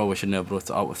embarrassing. I probably shouldn't have brought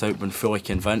it up without being fully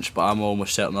convinced, but I'm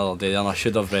almost certain the other day, and I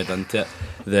should have read into it,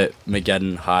 that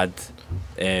McGinn had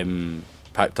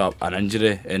picked up an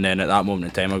injury, and then at that moment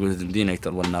in time I go to Dundee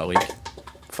United win that league.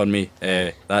 For me,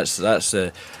 that's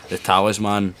the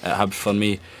talisman at Hibs for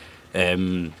me.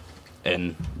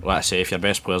 And let's say if your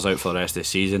best player's out for the rest of the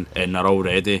season and they're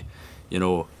already,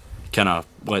 kind of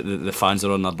like the fans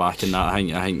are on their back and that, I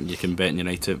think you can bet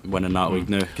United winning that league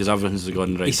now, because everything's going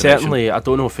in the right direction. Certainly, I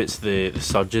don't know if it's the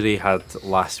surgery he had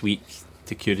last week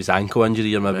to cure his ankle injury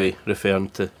you're maybe referring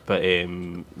to, but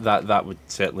that would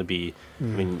certainly be. I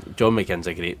mean, John McGinn's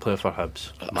a great player for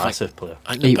Hibs, massive player.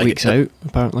 8 weeks out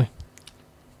apparently.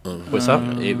 What's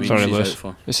that? 8 weeks. Sorry, he's Lewis. out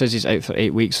for. It says he's out for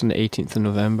 8 weeks on the 18th of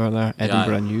November there,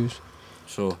 Edinburgh News.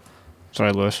 So,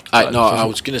 sorry, Lewis. I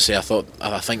was going to say,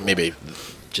 I think maybe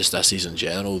just this season in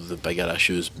general, the bigger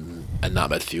issues in that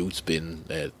midfield's been,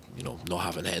 not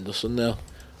having Henderson there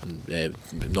and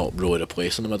not really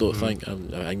replacing him. I don't think. I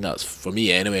think that's, for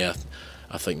me anyway.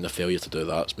 I think the failure to do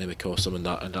that's maybe cost him in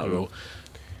that role.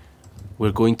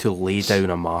 We're going to lay down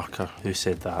a marker. Who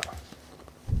said that?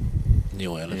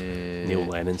 Neil Lennon. Neil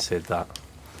Lennon said that.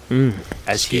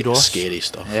 Is he Ross? Scary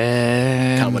stuff.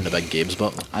 Can't win the big games,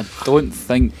 but I don't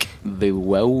think they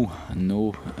will.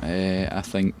 No, I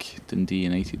think Dundee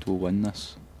United will win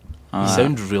this. You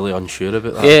sound really unsure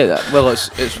about that. Yeah, well,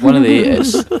 it's one of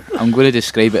the. I'm going to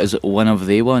describe it as one of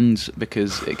the ones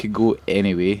because it could go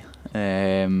any way.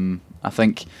 I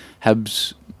think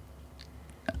Hibs,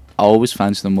 I always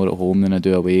fancy them more at home than I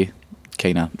do away,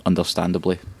 kind of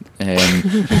understandably. Fancy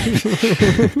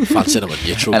them at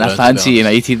neutral and ground, I fancy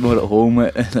United more at home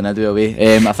than I do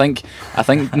away. I think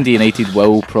Dundee United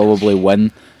will probably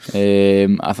win.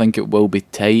 I think it will be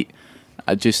tight.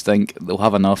 I just think they'll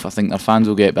have enough. I think their fans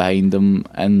will get behind them,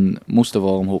 and most of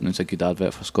all, I'm hoping it's a good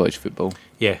advert for Scottish football.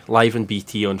 Yeah, live on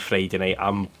BT on Friday night.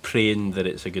 I'm praying that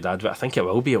it's a good advert. I think it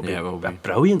will be. It'll be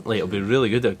brilliantly. It'll be really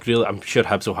good. I'm sure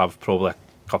Hibs will have probably a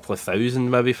couple of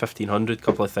thousand, maybe 1,500,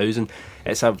 couple of thousand.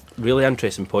 It's a really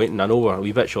interesting point, and I know we're a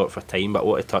wee bit short for time, but I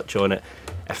want to touch on it.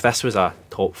 If this was a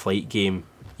top flight game,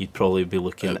 you'd probably be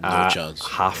looking at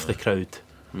half the crowd.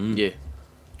 Yeah.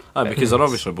 Because they're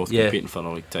obviously both competing for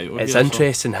a league title. It's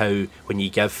interesting how when you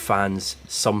give fans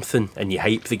something and you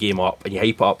hype the game up, and you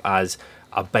hype it up as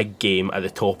a big game at the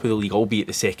top of the league, albeit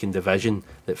the second division,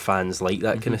 that fans like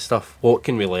that kind of stuff. What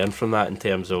can we learn from that in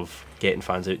terms of getting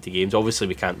fans out to games? Obviously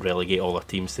we can't relegate all our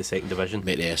teams to second division.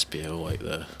 Make the SPL like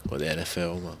the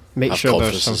NFL. Make sure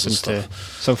there's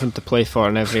something to play for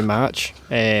in every match.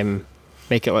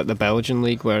 Make it like the Belgian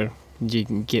league where you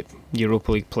can get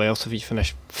Europa League playoffs if you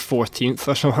finish 14th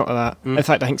or something like that. In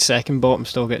fact, I think second bottom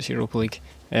still gets Europa League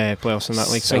playoffs in that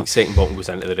league. I think second bottom goes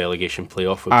into the relegation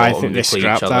playoff with I bottom. think they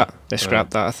scrapped that. They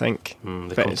scrapped that, I think.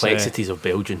 The complexities of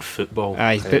Belgian football. But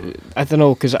I don't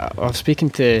know, because I was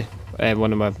speaking to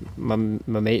one of my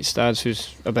mate's dads,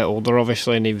 who's a bit older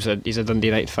obviously, and he's a Dundee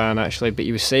United fan actually, but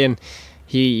he was saying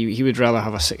he would rather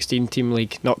have a 16-team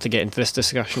league, not to get into this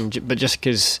discussion, but just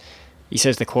because he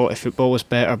says the quality of football was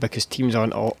better because teams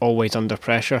aren't always under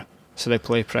pressure, so they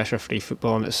play pressure-free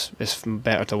football, and it's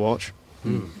better to watch.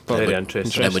 Very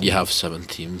interesting. And when you have 7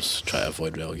 teams, try to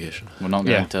avoid relegation. We're not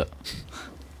going to it.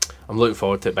 I'm looking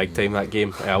forward to it big time, that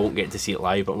game. I won't get to see it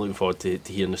live, but I'm looking forward to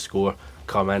hearing the score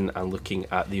come in and looking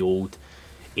at the old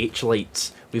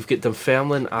H-lights. We've got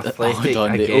Dunfermline Athletic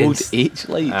against the old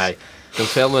H-lights. Aye,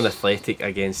 Dunfermline Athletic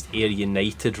against Ayr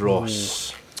United,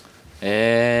 Ross.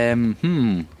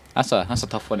 That's a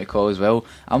tough one to call as well.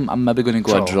 I'm maybe going to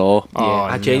go a draw.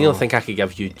 I genuinely think I could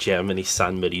give you Germany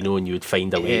San Marino and you would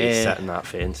find a way to sit in that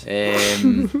fence.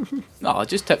 No, I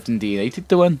just tipped Dundee United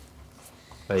to win.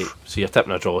 Right, so you're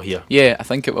tipping a draw here. Yeah, I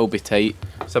think it will be tight.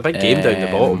 It's a big game down the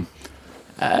bottom.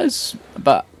 It is,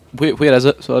 but where is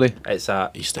it? Sorry, it's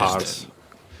at East Pars.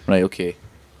 Right, okay.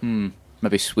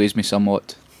 Maybe sways me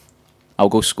somewhat. I'll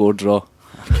go score draw.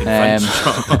 Yeah,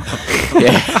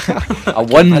 a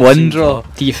 1-1 draw.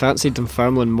 Do you fancy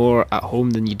Dunfermline more at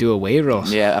home than you do away,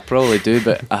 Ross? Yeah, I probably do,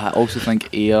 but I also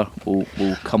think Ayr will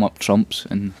come up trumps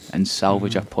and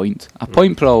salvage a point. A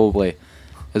point probably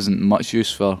isn't much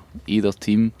use for either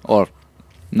team, or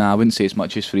I wouldn't say it's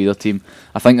much use for either team.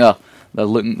 I think they'll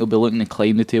be looking to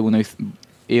climb the table now.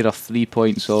 Ayr are 3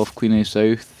 points off Queen of the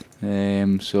South,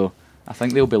 so I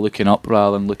think they'll be looking up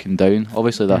rather than looking down.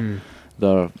 Obviously,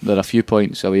 they're a few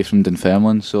points away from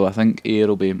Dunfermline, so I think Ayr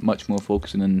will be much more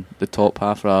focusing on the top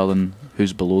half rather than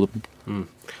who's below them.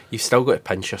 You've still got to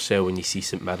pinch yourself when you see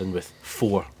St Mirren with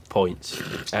 4 points.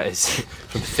 It is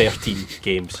from 13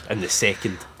 games in the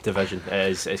second division.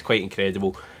 It's quite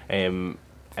incredible.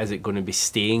 Is it going to be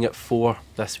staying at 4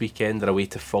 this weekend or away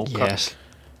to Falkirk? Yes.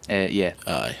 Yeah.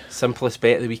 Aye. Simplest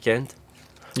bet of the weekend.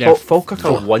 Yeah. Falkirk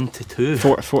are 1-2.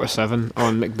 4-7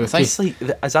 on McBookie. It's like,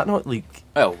 is that not like?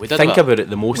 Well, we did Think have a- about it.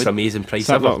 The most amazing price Is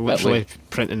that ever. not literally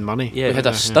printing money? Yeah. we had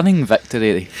a stunning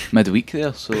victory midweek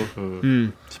there, so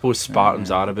I suppose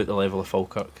Spartans are about the level of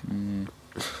Falkirk.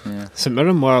 yeah. St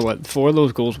Mirren were like 4 of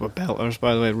those goals were belters,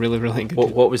 by the way. Really, really good.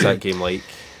 What was that game like?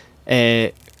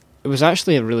 It was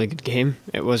actually a really good game.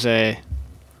 It was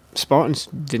Spartans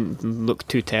didn't look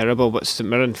too terrible, but St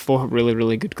Mirren 4 really,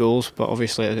 really good goals. But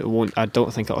obviously, it won't. I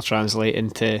don't think it'll translate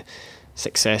into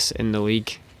success in the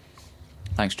league.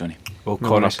 Thanks, Johnny. Will No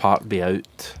Connor worries. Park be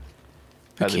out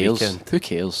Who at the cares? weekend? Who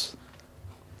cares?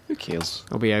 Who cares?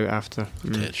 I'll be out after.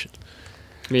 Tension.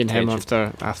 Me and him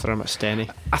Tension. after I'm at Steny.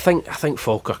 I think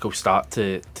Falkirk will start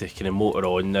to kind of motor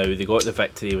on now. They got the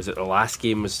victory. Was it the last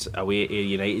game was away at Ayr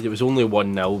United? It was only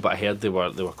 1-0, but I heard they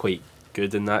were quite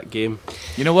good in that game.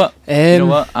 You know what? You know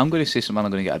what? I'm going to say St Mirren are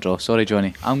going to get a draw. Sorry,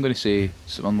 Johnny. I'm going to say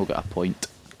St Mirren will get a point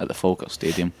at the Falkirk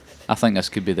Stadium. I think this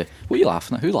could be the. What are you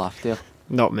laughing at? Who laughed there?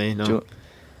 Not me, no. Jo-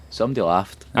 Somebody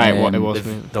laughed. Aye, what it was.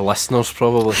 The listeners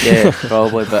probably. Yeah,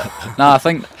 probably. But no, I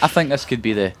think this could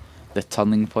be the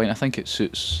turning point. I think it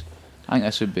suits. I think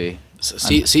this would be.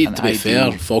 See, an to be fair,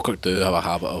 ideal- Falkirk do have a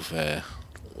habit of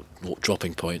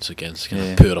dropping points against kind Yeah.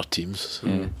 of poorer teams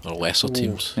Yeah. or lesser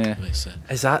teams. Yeah. might say.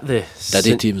 Is that the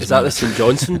teams Is that now. the St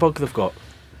Johnson bug they've got?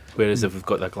 Whereas they've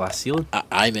got their glass ceiling.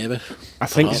 Aye, maybe. I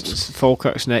think Perhaps.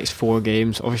 Falkirk's next 4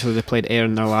 games, obviously they played Ayr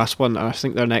in their last one, and I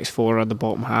think their next 4 are the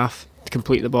bottom half, to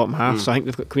complete the bottom half. So I think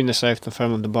they've got Queen of the South,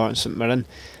 Dunfermline, Dumbarton, St Mirren,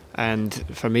 and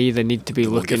for me they need to be They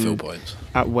won't get full looking points.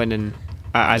 at winning.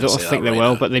 I I'd don't say think that they right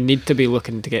will, now. but they need to be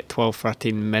looking to get 12,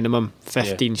 13 minimum.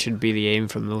 15 should be the aim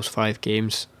from those 5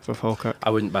 games for Falkirk. I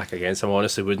wouldn't back against them,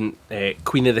 honestly wouldn't.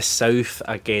 Queen of the South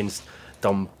against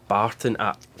Dumbarton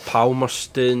at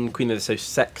Palmerston. Queen of the South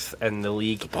 6th in the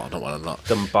league. But not winning that.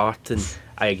 Dumbarton,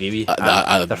 I agree with you.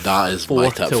 They're That is my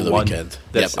 4 tip to for the 1. weekend.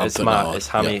 This I'm is putting my that on. it's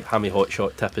Hammy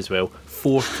Hotshot tip as well.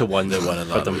 4 to 1 They're winning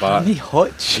for that Dumbarton.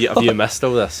 hot. Have you missed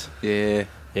all this? Yeah.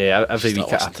 Yeah, every Still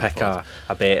week I listen to pick the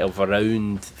a bet of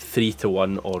around 3 to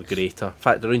 1 or greater. In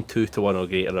fact, around 2 to 1 or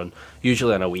greater on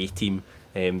usually an away team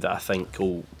that I think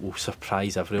will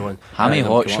surprise everyone. Hammy And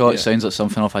Hot come up Shot with it. sounds like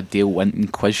something off a Dale Winton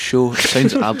quiz show. It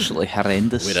sounds absolutely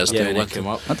horrendous. Where is Yeah, Dale they Winton?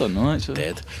 up. I don't know actually.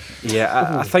 Dead.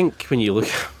 Yeah, I think when you look.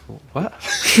 What?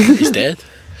 He's dead.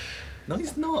 No,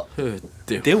 he's not. Who?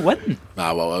 Dale Winton.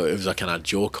 Ah, well, it was a kind of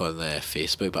joke on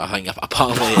Facebook, but I think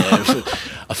apparently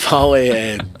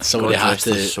somebody God had rest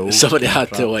his soul.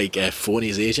 to like phone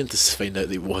his agent to find out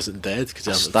that he wasn't dead because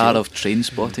A star of Train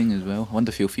Spotting as well. I wonder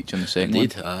if he'll feature in the second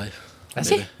indeed. one. Aye. Is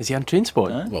he? Is he on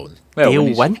Trainspot? Aye. Well, Well, Dale when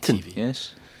he's- Winton.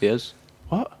 Yes, he is.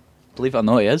 What? Believe it or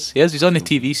not, he is. He is. He's on the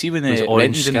TV. See when With the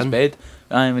orange Renton's in his skin. bed.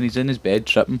 Aye, when he's in his bed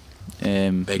tripping.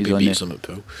 Begbie He's on beats the, him at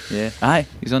pool. yeah. Aye,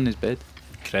 he's on his bed.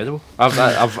 Incredible.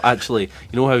 I've actually,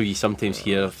 you know how you sometimes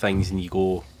hear things and you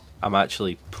go, I'm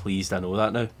actually pleased I know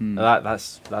that now.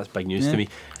 That's big news to me.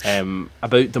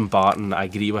 About Dumbarton, I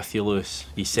agree with you, Lewis.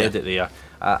 You said it there.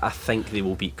 I think they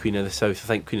will beat Queen of the South. I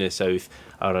think Queen of the South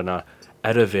are on a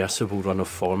irreversible run of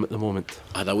form at the moment.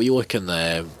 I had a wee look in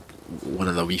one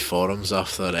of the wee forums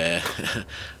after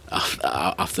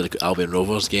after the Albion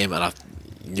Rovers game, and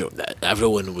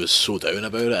everyone was so down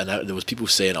about it, and there was people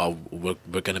saying, "Oh, we're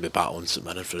going to be battling St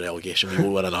Mirren for relegation. We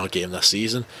won't win another game this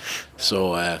season."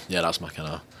 So yeah, that's my kind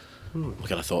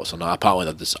of thoughts on that. Apparently,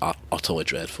 they're just utterly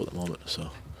dreadful at the moment. So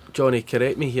Johnny,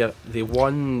 correct me here. They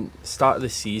won start of the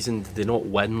season. Did they not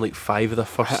win like 5 of the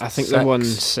first? I think 6? they won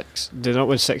 6. Did not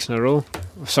win 6 in a row.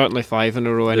 Certainly 5 in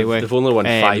a row anyway. They've only won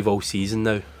 5 Um, all season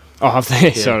now. Oh, have they?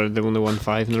 Yeah. Sorry, they've only won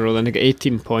 5 in a row. Then they got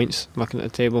 18 points looking at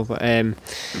the table. But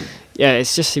yeah, it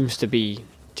just seems to be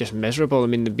just miserable. I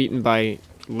mean, they're beaten by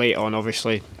late on.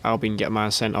 Obviously, Albion get a man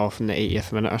sent off in the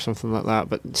 80th minute or something like that,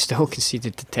 but still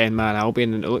conceded to 10-man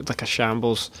Albion, and it looked like a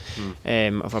shambles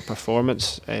of a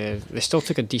performance. They still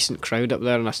took a decent crowd up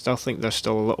there, and I still think there's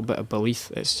still a little bit of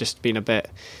belief. It's just been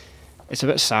it's a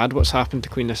bit sad what's happened to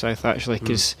Queen of the South actually,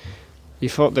 because you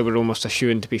thought they were almost a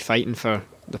shoo-in to be fighting for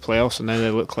the playoffs, and now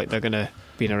they look like they're going to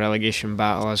be in a relegation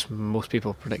battle, as most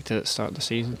people predicted at the start of the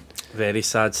season. Very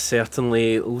sad,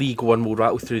 certainly. League One, we'll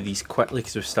rattle through these quickly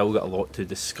because we've still got a lot to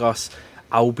discuss.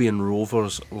 Albion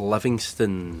Rovers,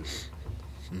 Livingston.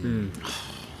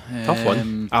 Tough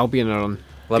one. Albion are on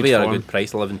Livy are a form. good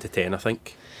price, 11 to 10, I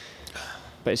think.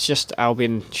 But it's just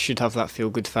Albion should have that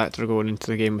feel-good factor going into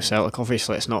the game with Celtic.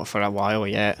 Obviously, it's not for a while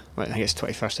yet. Like, I think it's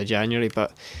 21st of January,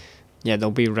 but yeah,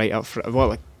 they'll be right up for it.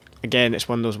 Well, again, it's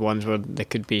one of those ones where they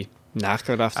could be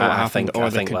knackered after what happened, or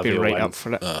they could be right up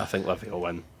for it. I think Livy will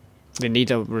win. They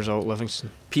need a result, Livingston.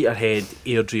 Peterhead,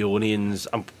 Airdrieonians.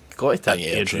 I've got to tip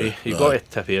Airdrie. You've got to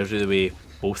tip Airdrie the way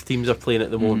both teams are playing at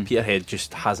the moment. Peterhead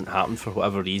just hasn't happened for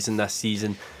whatever reason this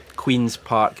season. Queen's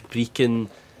Park,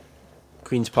 Brecon.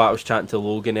 Queen's Park, I was chatting to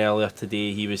Logan earlier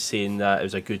today. He was saying that it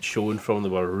was a good showing from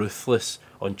them. They were ruthless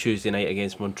on Tuesday night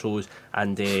against Montrose,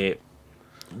 and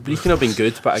Brecon have been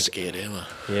good, but scary,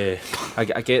 yeah, I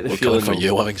get the We're feeling coming for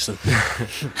you, Livingston.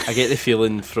 I get the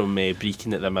feeling from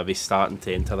Brecon that they're maybe starting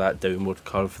to enter that downward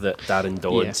curve that Darren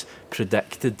Dodds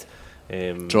predicted.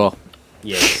 Draw.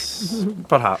 Yes,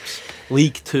 perhaps.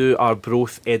 League 2,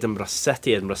 Arbroath, Edinburgh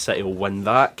City. Edinburgh City will win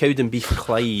that. Cowdenbeath,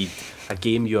 Clyde, a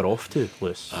game you're off to,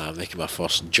 Lewis. I'm making my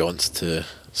first jaunt to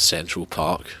Central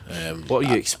Park. What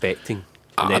are you expecting?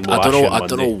 I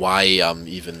don't know why I'm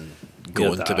even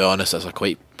going, to be honest. It's a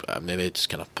quite maybe just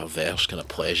kind of perverse kind of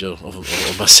pleasure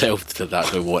of myself to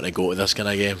actually want to go to this kind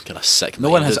of game. Kind of sick.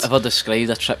 No one has ever described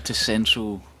a trip to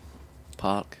Central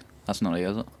Park. That's not right,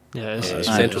 is it? Yeah, it's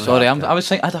Central sorry, Park, I was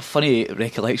thinking, I had a funny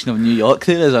recollection of New York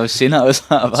there as I was saying it. It's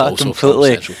also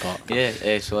completely Central Park.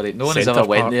 Yeah, sorry. No one has Centre ever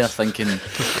went Parks. there thinking.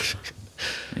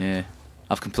 Yeah,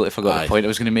 I've completely forgot the point I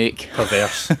was going to make.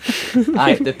 Perverse.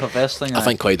 The perverse thing. I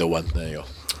think Clyde will win. There you go.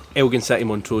 Elgin City,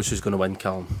 Montrose. Who's going to win,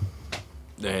 Callum?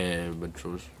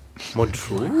 Montrose.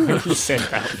 Montrose. You said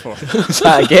that before. Is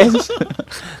that a guess?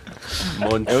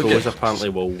 Montrose apparently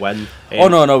will win. Oh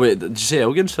no, wait, did you say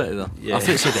Elgin City there? Yeah. I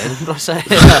thought you said Edinburgh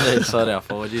City. Sorry,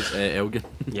 apologies. Elgin.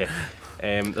 Yeah.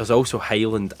 There's also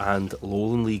Highland and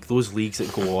Lowland League. Those leagues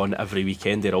that go on every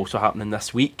weekend, they're also happening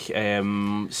this week.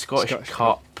 Scottish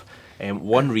Cup,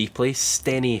 one replay,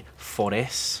 Steny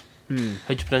Forest. How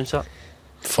do you pronounce that?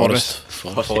 Forest.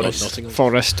 Forest.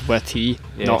 Forest with T.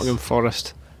 Yes. Nottingham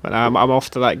Forest. But I'm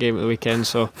off to that game at the weekend,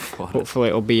 so hopefully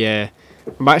it'll be.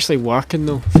 I'm actually working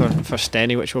though for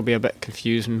Steny, which will be a bit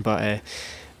confusing, but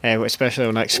especially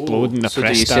when I explode in the So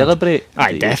press do you stand. celebrate?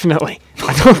 Aye, definitely.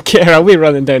 I don't care. I'll be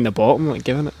running down the bottom, like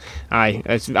giving it. Aye,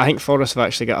 I think Forest have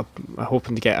actually got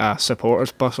hoping to get a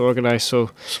supporters bus organised,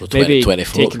 so maybe 20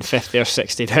 folk. taking 50 or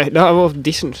 60 down. No, well,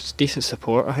 decent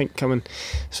support I think coming.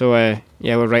 So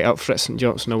yeah, we're right up for it. St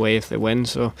Johnstone away if they win.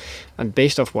 So, and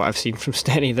based off what I've seen from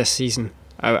Steny this season,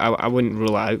 I wouldn't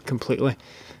rule it out completely.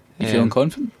 You feeling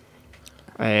confident?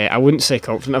 I wouldn't say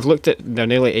confident. I've looked at, they're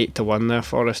nearly 8-1 there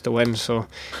Forest to win, so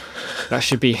that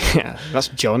should be that's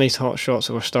Johnny's hot shot.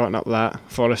 So we're starting up that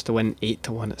Forest to win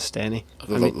 8-1 at Steny.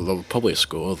 They'll probably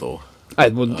score though.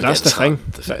 Well, that's the thing.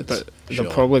 Defence,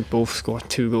 They'll probably both score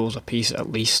 2 goals apiece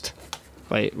at least.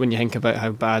 Like when you think about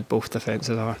how bad both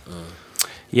defences are.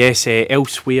 Yes,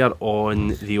 elsewhere on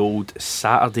the old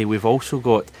Saturday, we've also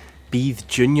got Beith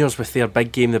Juniors with their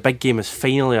big game. The big game has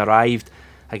finally arrived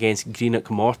against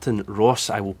Greenock Morton. Ross,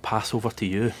 I will pass over to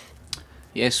you.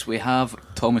 Yes, we have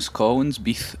Thomas Collins,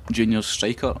 Beith Juniors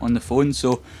striker, on the phone.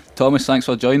 So, Thomas, thanks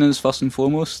for joining us first and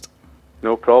foremost.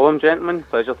 No problem, gentlemen.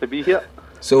 Pleasure to be here.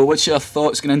 So, what's your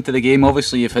thoughts going into the game?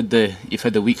 Obviously, you've had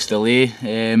the week's delay.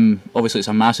 Obviously, it's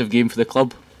a massive game for the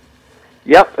club.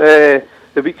 Yep,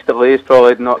 the week's delay has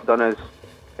probably not done us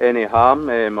any harm.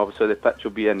 Obviously, the pitch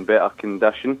will be in better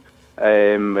condition.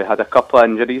 We had a couple of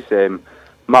injuries.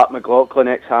 Mark McLaughlin,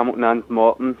 ex-Hamilton and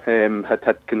Morton,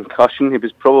 had concussion. He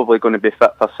was probably going to be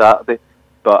fit for Saturday,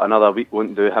 but another week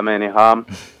won't do him any harm.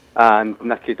 And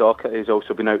Nicky Dockett has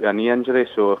also been out with a knee injury,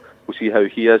 so we'll see how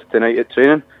he is tonight at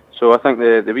training. So I think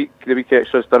the week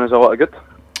extra has done us a lot of good.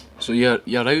 So you're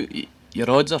out. Your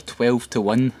odds are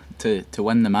 12-1 to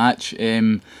win the match.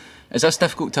 Is this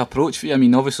difficult to approach for you? I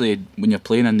mean, obviously, when you're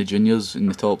playing in the juniors in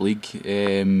the top league,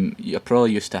 you're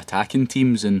probably used to attacking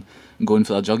teams and going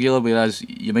for the jugular, whereas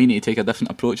you might need to take a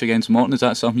different approach against Morton. Is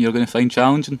that something you're going to find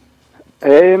challenging?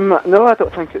 No, I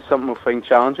don't think it's something we'll find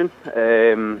challenging.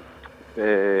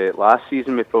 Last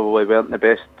season we probably weren't the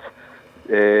best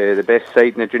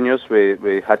side in the juniors.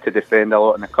 We had to defend a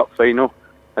lot in the cup final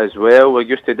as well. We're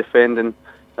used to defending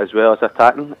as well as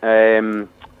attacking.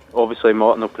 Obviously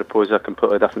Morton will propose a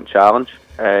completely different challenge.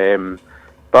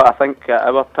 But I think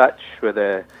our pitch with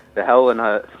the hill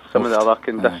and some of the other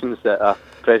conditions that are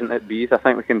present at Beith, I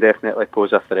think we can definitely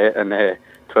pose a threat, and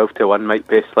 12-1 might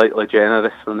be slightly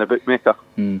generous from the bookmaker.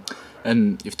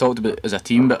 And you've talked about it as a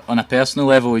team, but on a personal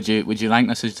level, would you rank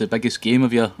this as the biggest game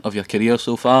of your career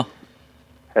so far?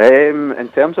 In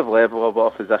terms of level of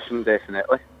opposition,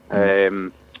 definitely.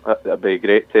 It'd be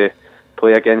great to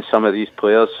play against some of these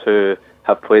players who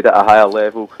have played at a higher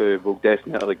level, who will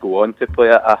definitely go on to play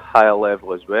at a higher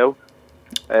level as well.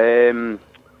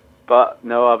 But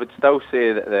no, I would still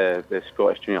say that the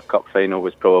Scottish Junior Cup final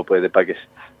was probably the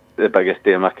biggest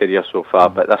day of my career so far.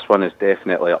 But this one is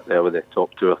definitely up there with the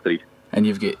top 2 or 3. And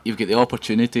you've got the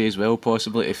opportunity as well,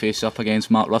 possibly, to face up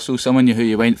against Mark Russell, someone who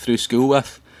you went through school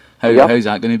with. How's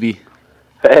that going to be?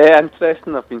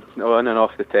 Interesting. I've been on and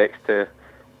off the text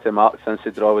to Mark since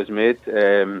the draw was made.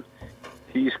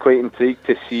 He's quite intrigued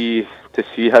to see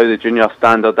how the junior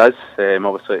standard is.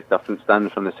 Obviously, it's different standing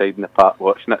from the side in the park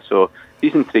watching it. So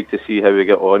he's intrigued to see how we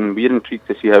get on. We're intrigued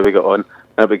to see how we get on.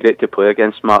 It'll be great to play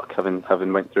against Mark,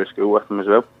 having went through school with him as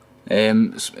well.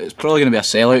 It's probably going to be a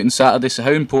sellout on Saturday. So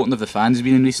how important have the fans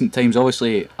been in recent times?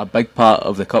 Obviously, a big part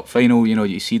of the cup final. You know,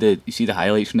 you see the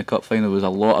highlights from the cup final. There was a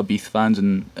lot of Beith fans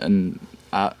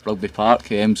at Rugby Park.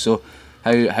 So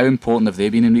how important have they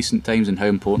been in recent times, and how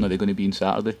important are they going to be on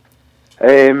Saturday?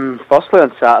 Firstly,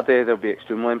 on Saturday they'll be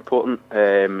extremely important.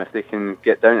 If they can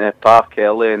get down to the park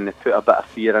early and they put a bit of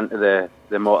fear into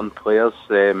the Morton players,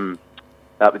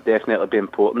 that would definitely be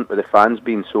important. With the fans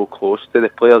being so close to the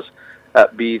players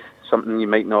at Beith, something you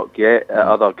might not get at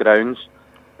other grounds.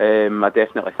 I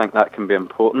definitely think that can be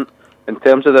important. In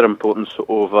terms of their importance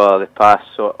over the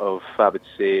past sort of, I would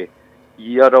say,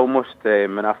 year almost,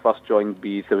 when I first joined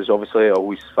Beith, there was obviously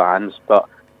always fans, but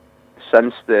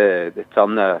since the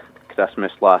turn of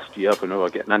Christmas last year, when we were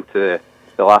getting into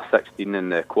the last 16 in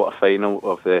the quarter final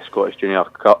of the Scottish Junior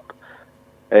Cup,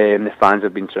 the fans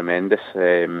have been tremendous.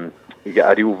 We get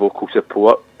a real vocal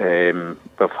support.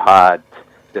 We've had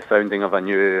the founding of a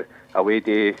new away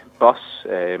day bus,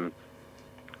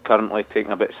 currently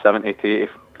taking about 70 to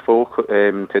 80 folk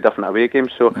to different away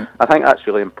games. So I think that's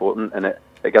really important, and it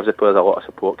gives the players a lot of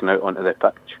support going out onto the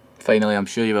pitch. Finally, I'm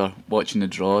sure you were watching the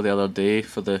draw the other day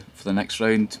for the next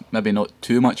round. Maybe not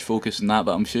too much focus on that,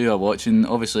 but I'm sure you were watching.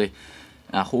 Obviously,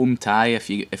 a home tie. If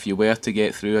you were to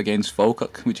get through against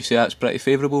Falkirk, would you say that's pretty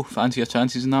favourable? Fancy your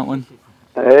chances in that one?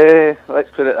 Let's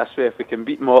put it this way: if we can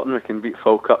beat Morton, we can beat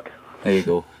Falkirk. There you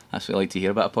go. That's what I like to hear.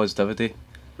 A bit of positivity.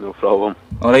 No problem.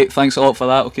 All right. Thanks a lot for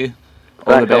that. Okay.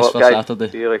 All the best for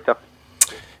Saturday. See you later.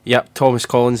 Yep, Thomas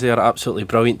Collins there, absolutely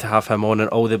brilliant to have him on, and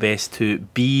all the best to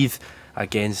Beith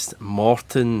against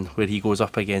Morton, where he goes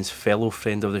up against fellow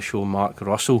friend of the show, Mark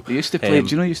Russell. They used to play. Do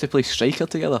you know they used to play striker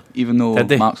together, even though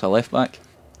Mark's a left back?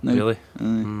 No.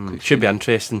 Really? Should be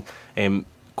interesting.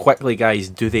 Quickly, guys,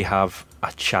 do they have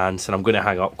a chance? And I'm going to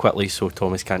hang up quickly so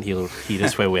Thomas can't hear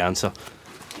us while we answer.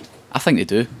 I think they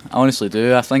do. I honestly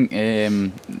do. I think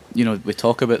we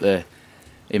talk about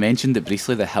he mentioned it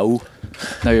briefly, the hill.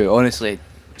 Now, honestly,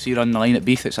 so you're on the line at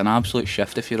Beith, it's an absolute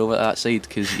shift if you're over at that side,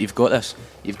 because you've got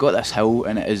this hill,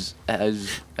 and it is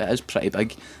pretty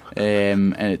big,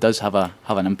 and it does have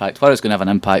an impact. Whether it's going to have an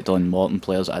impact on Morton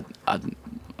players,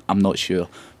 I'm not sure,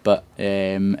 but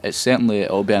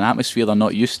it'll be an atmosphere they're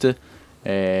not used to.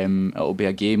 It'll be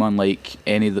a game unlike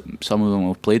some of them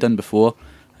have played in before.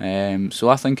 So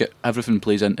I think everything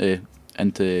plays into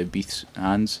Beith's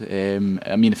hands.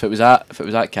 I mean, if it was at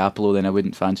Capello, then I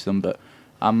wouldn't fancy them, but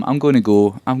I'm going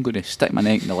to stick my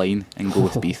neck in the line and go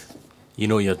with Beith. You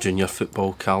know your junior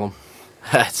football, Callum.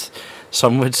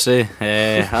 Some would say.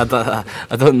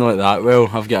 I don't know it that well.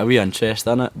 I've got a wee interest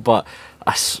in it, but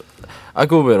I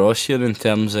go with Ross here in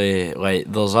terms of, like,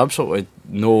 there's absolutely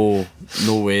no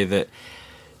way that,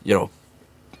 you know,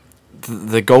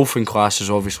 the golfing class has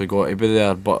obviously got to be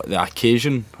there, but the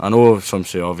occasion, I know some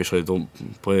say obviously don't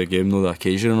play the game, know the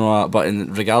occasion and all that, but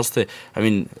in regards to, I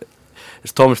mean,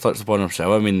 as Thomas touched upon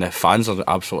himself, I mean, the fans are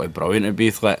absolutely brilliant at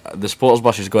Beith. Like, the sports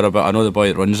bus has got about, I know the boy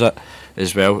that runs it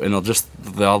as well, and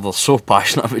they're so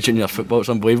passionate about junior football, it's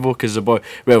unbelievable, because the boy,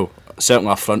 well,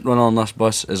 certainly a front runner on this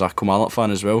bus is a Kilmarnock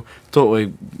fan as well,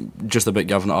 totally just about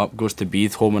giving it up, goes to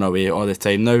Beith home and away all the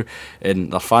time now,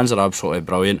 and their fans are absolutely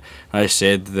brilliant. As I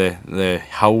said, the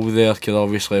hill there could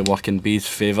obviously work in Beith's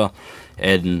favour,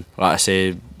 and like I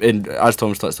say, and as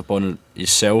Thomas touched upon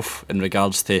himself in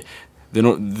regards to, they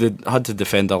had to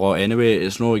defend a lot anyway.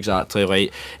 It's not exactly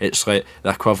like, it's like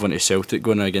the equivalent of Celtic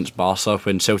going against Barca,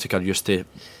 when Celtic are used to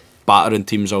battering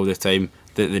teams all the time.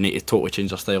 They need to totally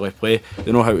change their style of play.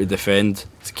 They know how to defend,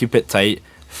 to keep it tight,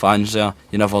 fans there,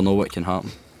 you never know what can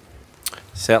happen.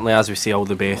 Certainly, as we say, all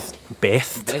the Beith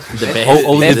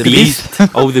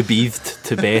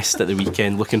to best at the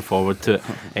weekend. Looking forward to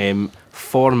it.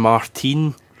 For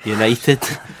Martin United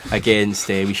against,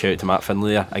 we shout out to Matt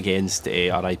Finlay there, against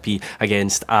RIP,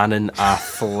 against Annan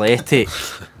Athletic.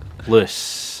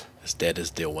 Lewis. As dead as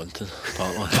Dale Wintons,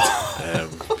 apparently.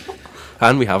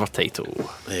 And we have our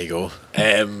title. There you go.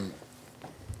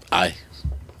 I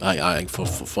think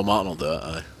for Martin will do it.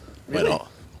 Aye. Why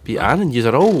not? beat Aaron. Yous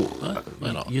are all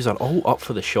Why not? yous are all up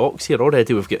for the shocks here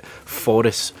already. We've got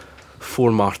Forest,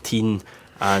 for Martin,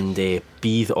 and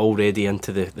Beith already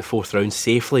into the fourth round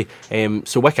safely.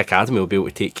 So Wick Academy will be able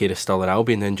to take care of Stirling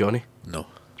Albion then, Johnny. No.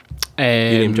 You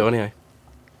name Johnny, aye?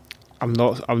 I'm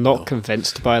not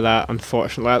convinced by that,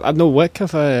 unfortunately. I know Wick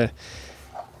have they've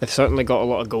certainly got a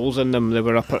lot of goals in them. They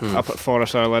were up at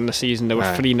Forest earlier in the season. They were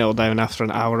 3-0 down after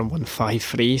an hour and won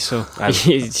 5-3. So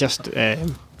it's just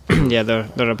yeah,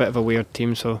 they're a bit of a weird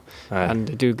team. So and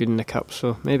they do good in the cup.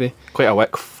 So maybe Quite a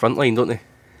Wick front line, don't they?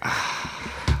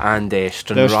 And there's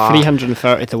Stranraer.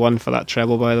 330 to 1 for that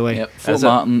treble, by the way. Yep. Fort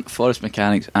Martin, Forest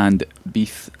Mechanics, and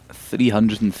Beith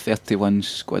 331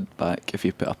 squid back if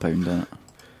you put a pound on it.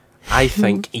 I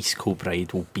think East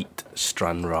Kilbride will beat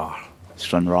Stranraer.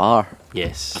 Stranraer.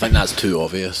 Yes. I think that's too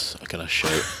obvious. I kind of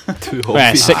shout. Too Well,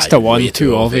 obvious. 6 to 1, way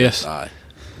too obvious. Aye,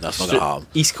 that's not going to happen.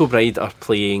 East Kilbride are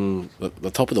playing The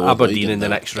top of the world Aberdeen league, in the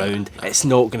isn't it? next round. It's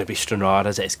not going to be Stranraer,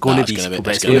 is it? It's going Nah, to be it's East gonna be-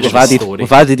 Kilbride. it's It's gonna going to be be a story.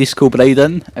 We've added East Kilbride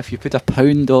in. If you put a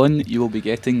pound on, you will be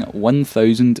getting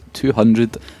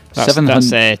 1,200. That's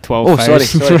 12,000 Oh, sorry.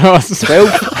 for us.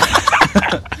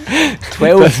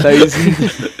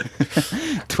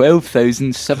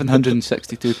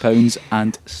 12,762 pounds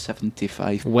and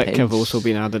 75 Wick pence. have also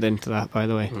been added into that, by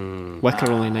the way. Wick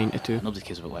are only 92. Nobody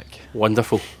cares about Wick.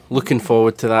 Wonderful. Looking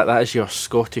forward to that. That is your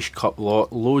Scottish Cup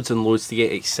lot. Loads and loads to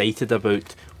get excited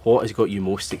about. What has got you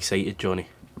most excited, Johnny?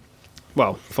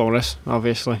 Well, Forest,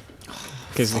 obviously,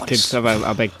 because they could have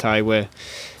a big tie with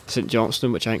St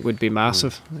Johnstone, which I think would be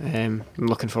massive. I'm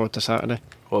looking forward to Saturday.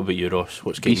 What about you, Ross?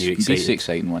 What's getting you Beith's excited? the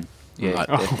exciting one. Yeah, Right.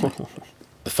 definitely.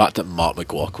 The fact that Mark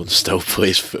McLaughlin still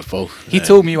plays football. He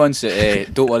told me once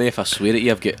that don't worry if I swear at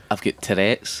you, I've got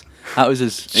Tourette's. That was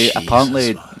his. Jesus,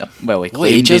 apparently, man. well, he What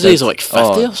claimed age is he he? did. He's like 50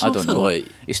 or I something? don't know. Like,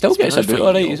 He still he's gets been about there for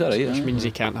alright. years. He's alright. Which means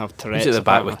he can't have He Tourette's. was at the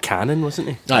back apparently. with Cannon, wasn't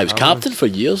he? Nah, he was captain for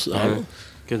years. Yeah.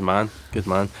 Good man, good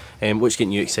man. What's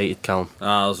getting you excited, Callum?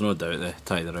 There's no doubt the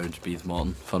tie of the round's Beith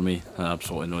Morton for me.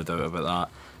 Absolutely no doubt about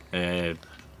that.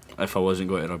 If I wasn't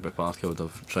going to Rugby Park, I would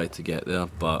have tried to get there,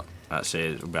 but that's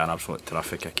it'll be an absolute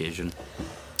terrific occasion.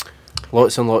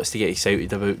 Lots and lots to get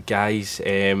excited about, guys.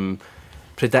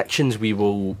 Predictions, we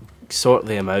will sort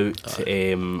them out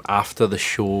after the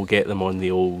show, get them on the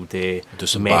old Do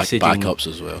some messaging backups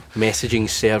as well. messaging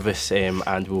service,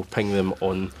 and we'll ping them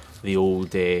on the old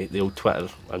Twitter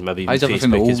and maybe even How's everything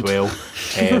Facebook as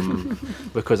old? well,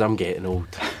 because I'm getting old,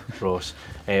 Ross.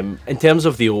 In terms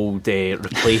of the old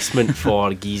replacement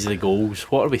for Geese the Goals,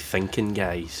 what are we thinking,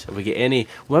 guys? Have we got any?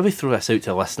 We'll maybe throw this out to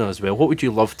the listener as well. What would you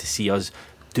love to see us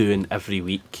doing every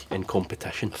week in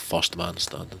competition? First man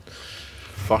standing.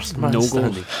 First man No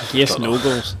standing. goals. Yes, no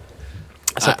goals.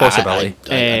 It's a possibility.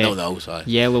 I know those. Aye.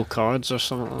 Yellow cards or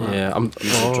something like that.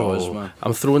 Yeah, draws, man.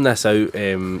 I'm throwing this out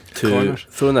to Corners.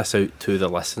 the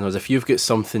listeners. If you've got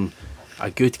something, a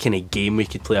good kind of game we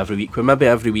could play every week, where maybe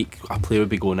every week a player would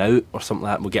be going out or something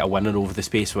like that, and we'll get a winner over the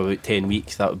space of about 10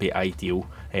 weeks, that would be ideal.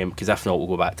 Because if not, we'll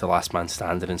go back to last man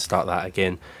standing and start that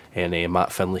again, and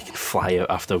Matt Finlay can fly out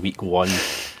after week 1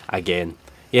 again.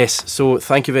 Yes, so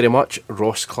thank you very much,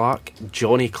 Ross Clark,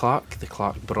 Johnny Clark, the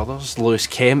Clark brothers, Lewis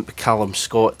Kemp, Callum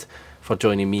Scott, for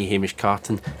joining me, Hamish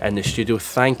Carton, in the studio.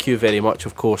 Thank you very much,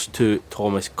 of course, to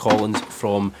Thomas Collins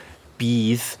from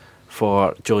Beith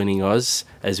for joining us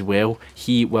as well.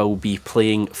 He will be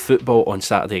playing football on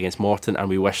Saturday against Morton, and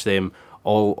we wish them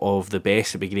all of the best.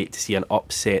 It'd be great to see an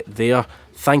upset there.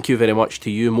 Thank you very much to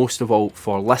you, most of all,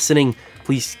 for listening.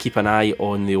 Please keep an eye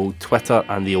on the old Twitter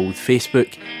and the old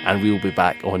Facebook, and we will be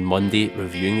back on Monday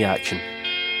reviewing the action.